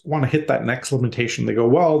always want to hit that next limitation. They go,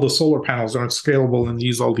 well, the solar panels aren't scalable and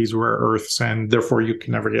use all these rare earths, and therefore you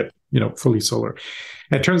can never get fully solar.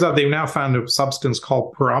 And it turns out they've now found a substance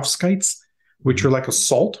called perovskites, which are like a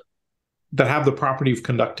salt that have the property of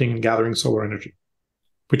conducting and gathering solar energy,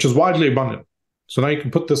 which is widely abundant. So now you can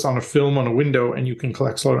put this on a film on a window and you can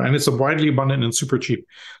collect solar, and it's widely abundant and super cheap.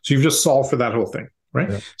 So you've just solved for that whole thing, right?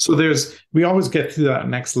 Yeah. So we always get to that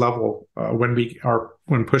next level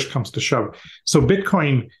when push comes to shove. So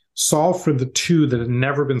Bitcoin solved for the two that had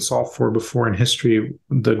never been solved for before in history,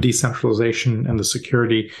 the decentralization and the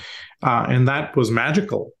security, and that was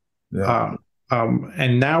magical. Yeah.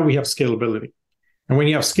 And now we have scalability. And when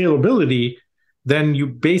you have scalability, then you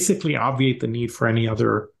basically obviate the need for any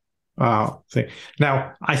other thing.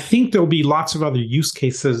 Now, I think there'll be lots of other use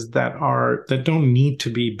cases that don't need to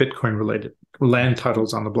be Bitcoin related, land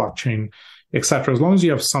titles on the blockchain, et cetera. As long as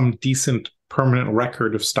you have some decent permanent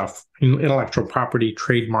record of stuff, intellectual property,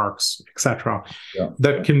 trademarks, et cetera,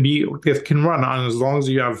 that can run on, as long as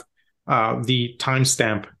you have the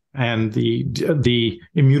timestamp and the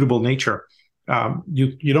immutable nature.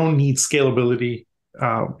 You don't need scalability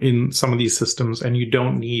in some of these systems, and you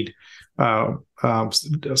don't need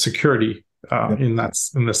security in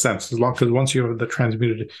the sense, as long as once you have the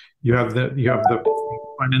transmuted, you have the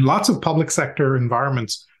and lots of public sector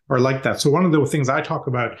environments are like that. So one of the things I talk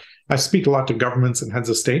about, I speak a lot to governments and heads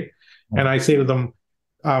of state, and I say to them,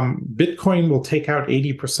 Bitcoin will take out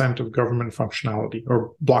 80% of government functionality,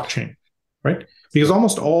 or blockchain, right? Because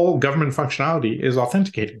almost all government functionality is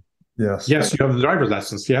authenticating. Yes, you have the driver's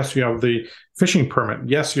license. Yes, you have the fishing permit.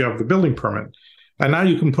 Yes, you have the building permit. And now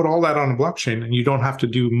you can put all that on a blockchain and you don't have to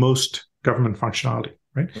do most government functionality,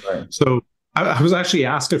 right? So I was actually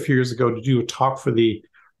asked a few years ago to do a talk for the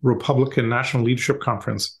Republican National Leadership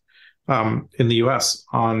Conference in the US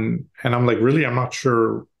and I'm like, really? I'm not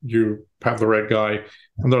sure you have the right guy.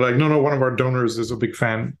 And they're like, no, one of our donors is a big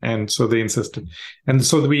fan. And so they insisted. And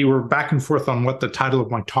so we were back and forth on what the title of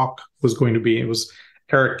my talk was going to be. It was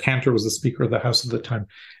Eric Cantor was the Speaker of the House at the time.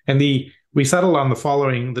 And we settled on the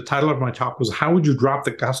following. The title of my talk was, how would you drop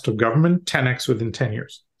the cost of government 10x within 10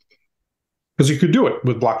 years? Because you could do it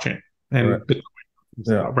with blockchain and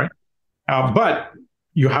Bitcoin, right? But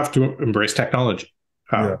you have to embrace technology.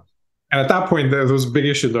 And at that point, there was a big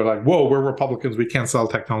issue. They're like, whoa, we're Republicans. We can't sell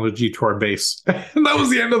technology to our base. And that was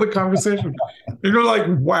the end of the conversation. And you're like,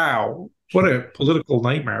 wow, what a political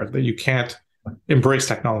nightmare that you can't embrace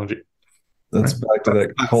technology. That's back to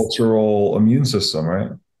that cultural immune system, right?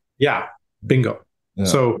 Yeah, bingo. Yeah.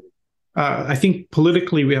 So I think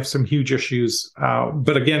politically we have some huge issues.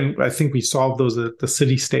 But again, I think we solve those at the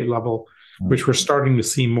city-state level, which we're starting to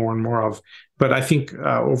see more and more of. But I think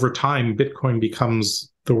over time, Bitcoin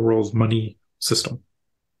becomes the world's money system.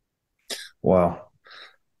 Wow.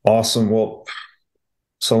 Awesome. Well,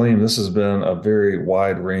 Salim, this has been a very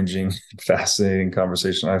wide-ranging, fascinating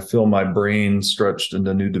conversation. I feel my brain stretched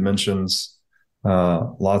into new dimensions.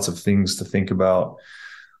 Lots of things to think about.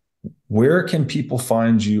 Where can people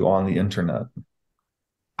find you on the internet?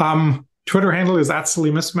 Twitter handle is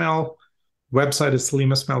 @SalimIsmail. Website is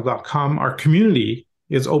salimismail.com. Our community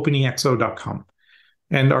is openexo.com.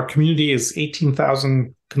 And our community is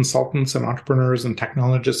 18,000 consultants and entrepreneurs and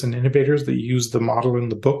technologists and innovators that use the model in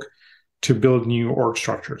the book to build new org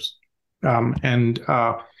structures. And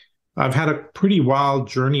I've had a pretty wild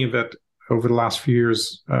journey of it over the last few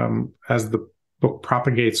years as the book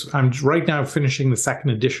propagates. I'm right now finishing the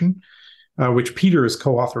second edition, which Peter is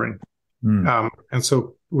co-authoring. And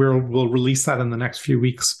so we'll release that in the next few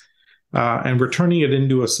weeks. And we're turning it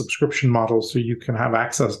into a subscription model so you can have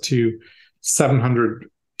access to 700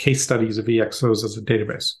 case studies of EXOs as a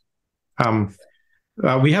database.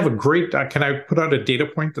 We have a great, can I put out a data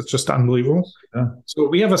point that's just unbelievable? Yeah. So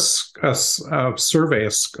we have a survey, a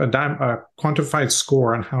quantified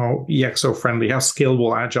score on how EXO friendly, how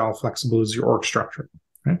scalable, agile, flexible is your org structure.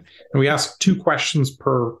 Right? And we ask 2 questions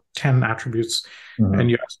per 10 attributes, and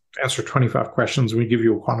you answer 25 questions, and we give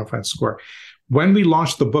you a quantified score. When we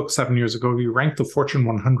launched the book 7 years ago, we ranked the Fortune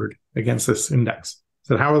 100 against this index.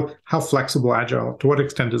 So how flexible, agile, to what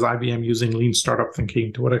extent is IBM using lean startup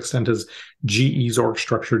thinking? To what extent is GE's org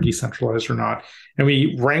structure decentralized or not? And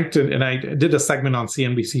we ranked it, and I did a segment on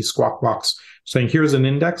CNBC Squawk Box saying, here's an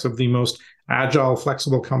index of the most agile,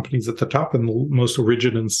 flexible companies at the top and the most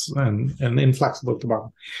rigid and inflexible at the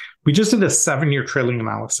bottom. We just did a 7-year trailing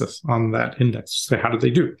analysis on that index to say, how did they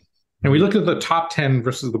do? And we looked at the top 10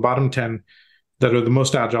 versus the bottom 10 that are the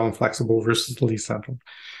most agile and flexible versus the least agile.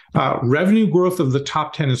 Revenue growth of the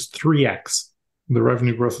top 10 is 3x. The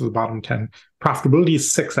revenue growth of the bottom 10. Profitability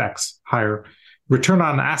is 6x higher. Return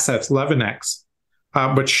on assets, 11x.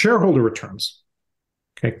 But shareholder returns,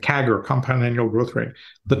 okay, CAGR, compound annual growth rate.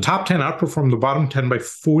 The top 10 outperformed the bottom 10 by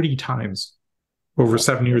 40 times over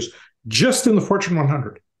 7 years, just in the Fortune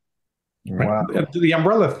 100. Wow. Right? The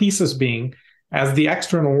umbrella thesis being, as the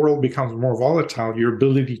external world becomes more volatile, your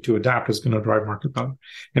ability to adapt is going to drive market value.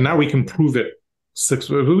 And now we can prove it.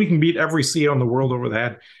 We can beat every CEO in the world over the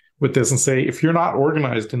head with this and say, if you're not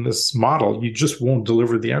organized in this model, you just won't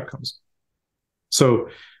deliver the outcomes. So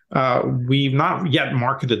we've not yet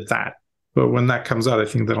marketed that, but when that comes out, I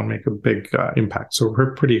think that'll make a big impact. So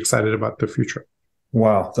we're pretty excited about the future.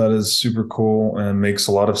 Wow, that is super cool and makes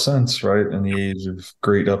a lot of sense, right? In the age of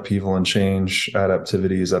great upheaval and change,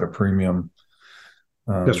 adaptivity is at a premium.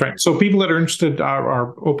 That's right. So people that are interested,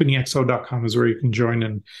 our openexo.com is where you can join.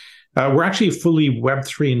 And we're actually a fully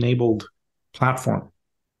Web3 enabled platform.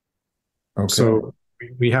 Okay. So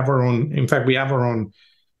we have our own, in fact, we have our own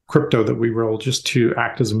crypto that we roll just to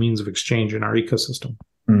act as a means of exchange in our ecosystem.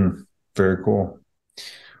 Very cool.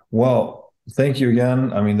 Well, thank you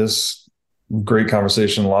again. I mean, this great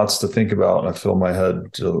conversation, lots to think about. I feel my head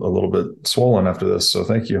a little bit swollen after this. So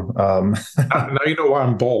thank you. Now you know why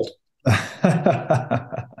I'm bald.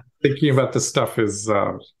 Thinking about this stuff is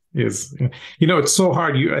it's so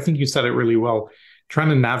hard. I think you said it really well. Trying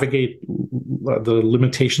to navigate the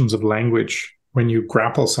limitations of language when you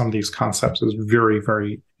grapple some of these concepts is very,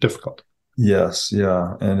 very difficult. Yes,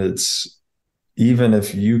 yeah, and it's even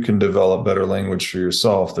if you can develop better language for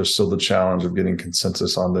yourself, there's still the challenge of getting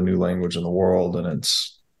consensus on the new language in the world, and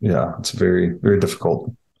it's very, very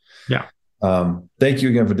difficult. Yeah. Thank you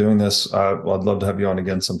again for doing this. I'd love to have you on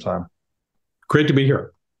again sometime. Great to be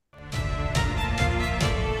here.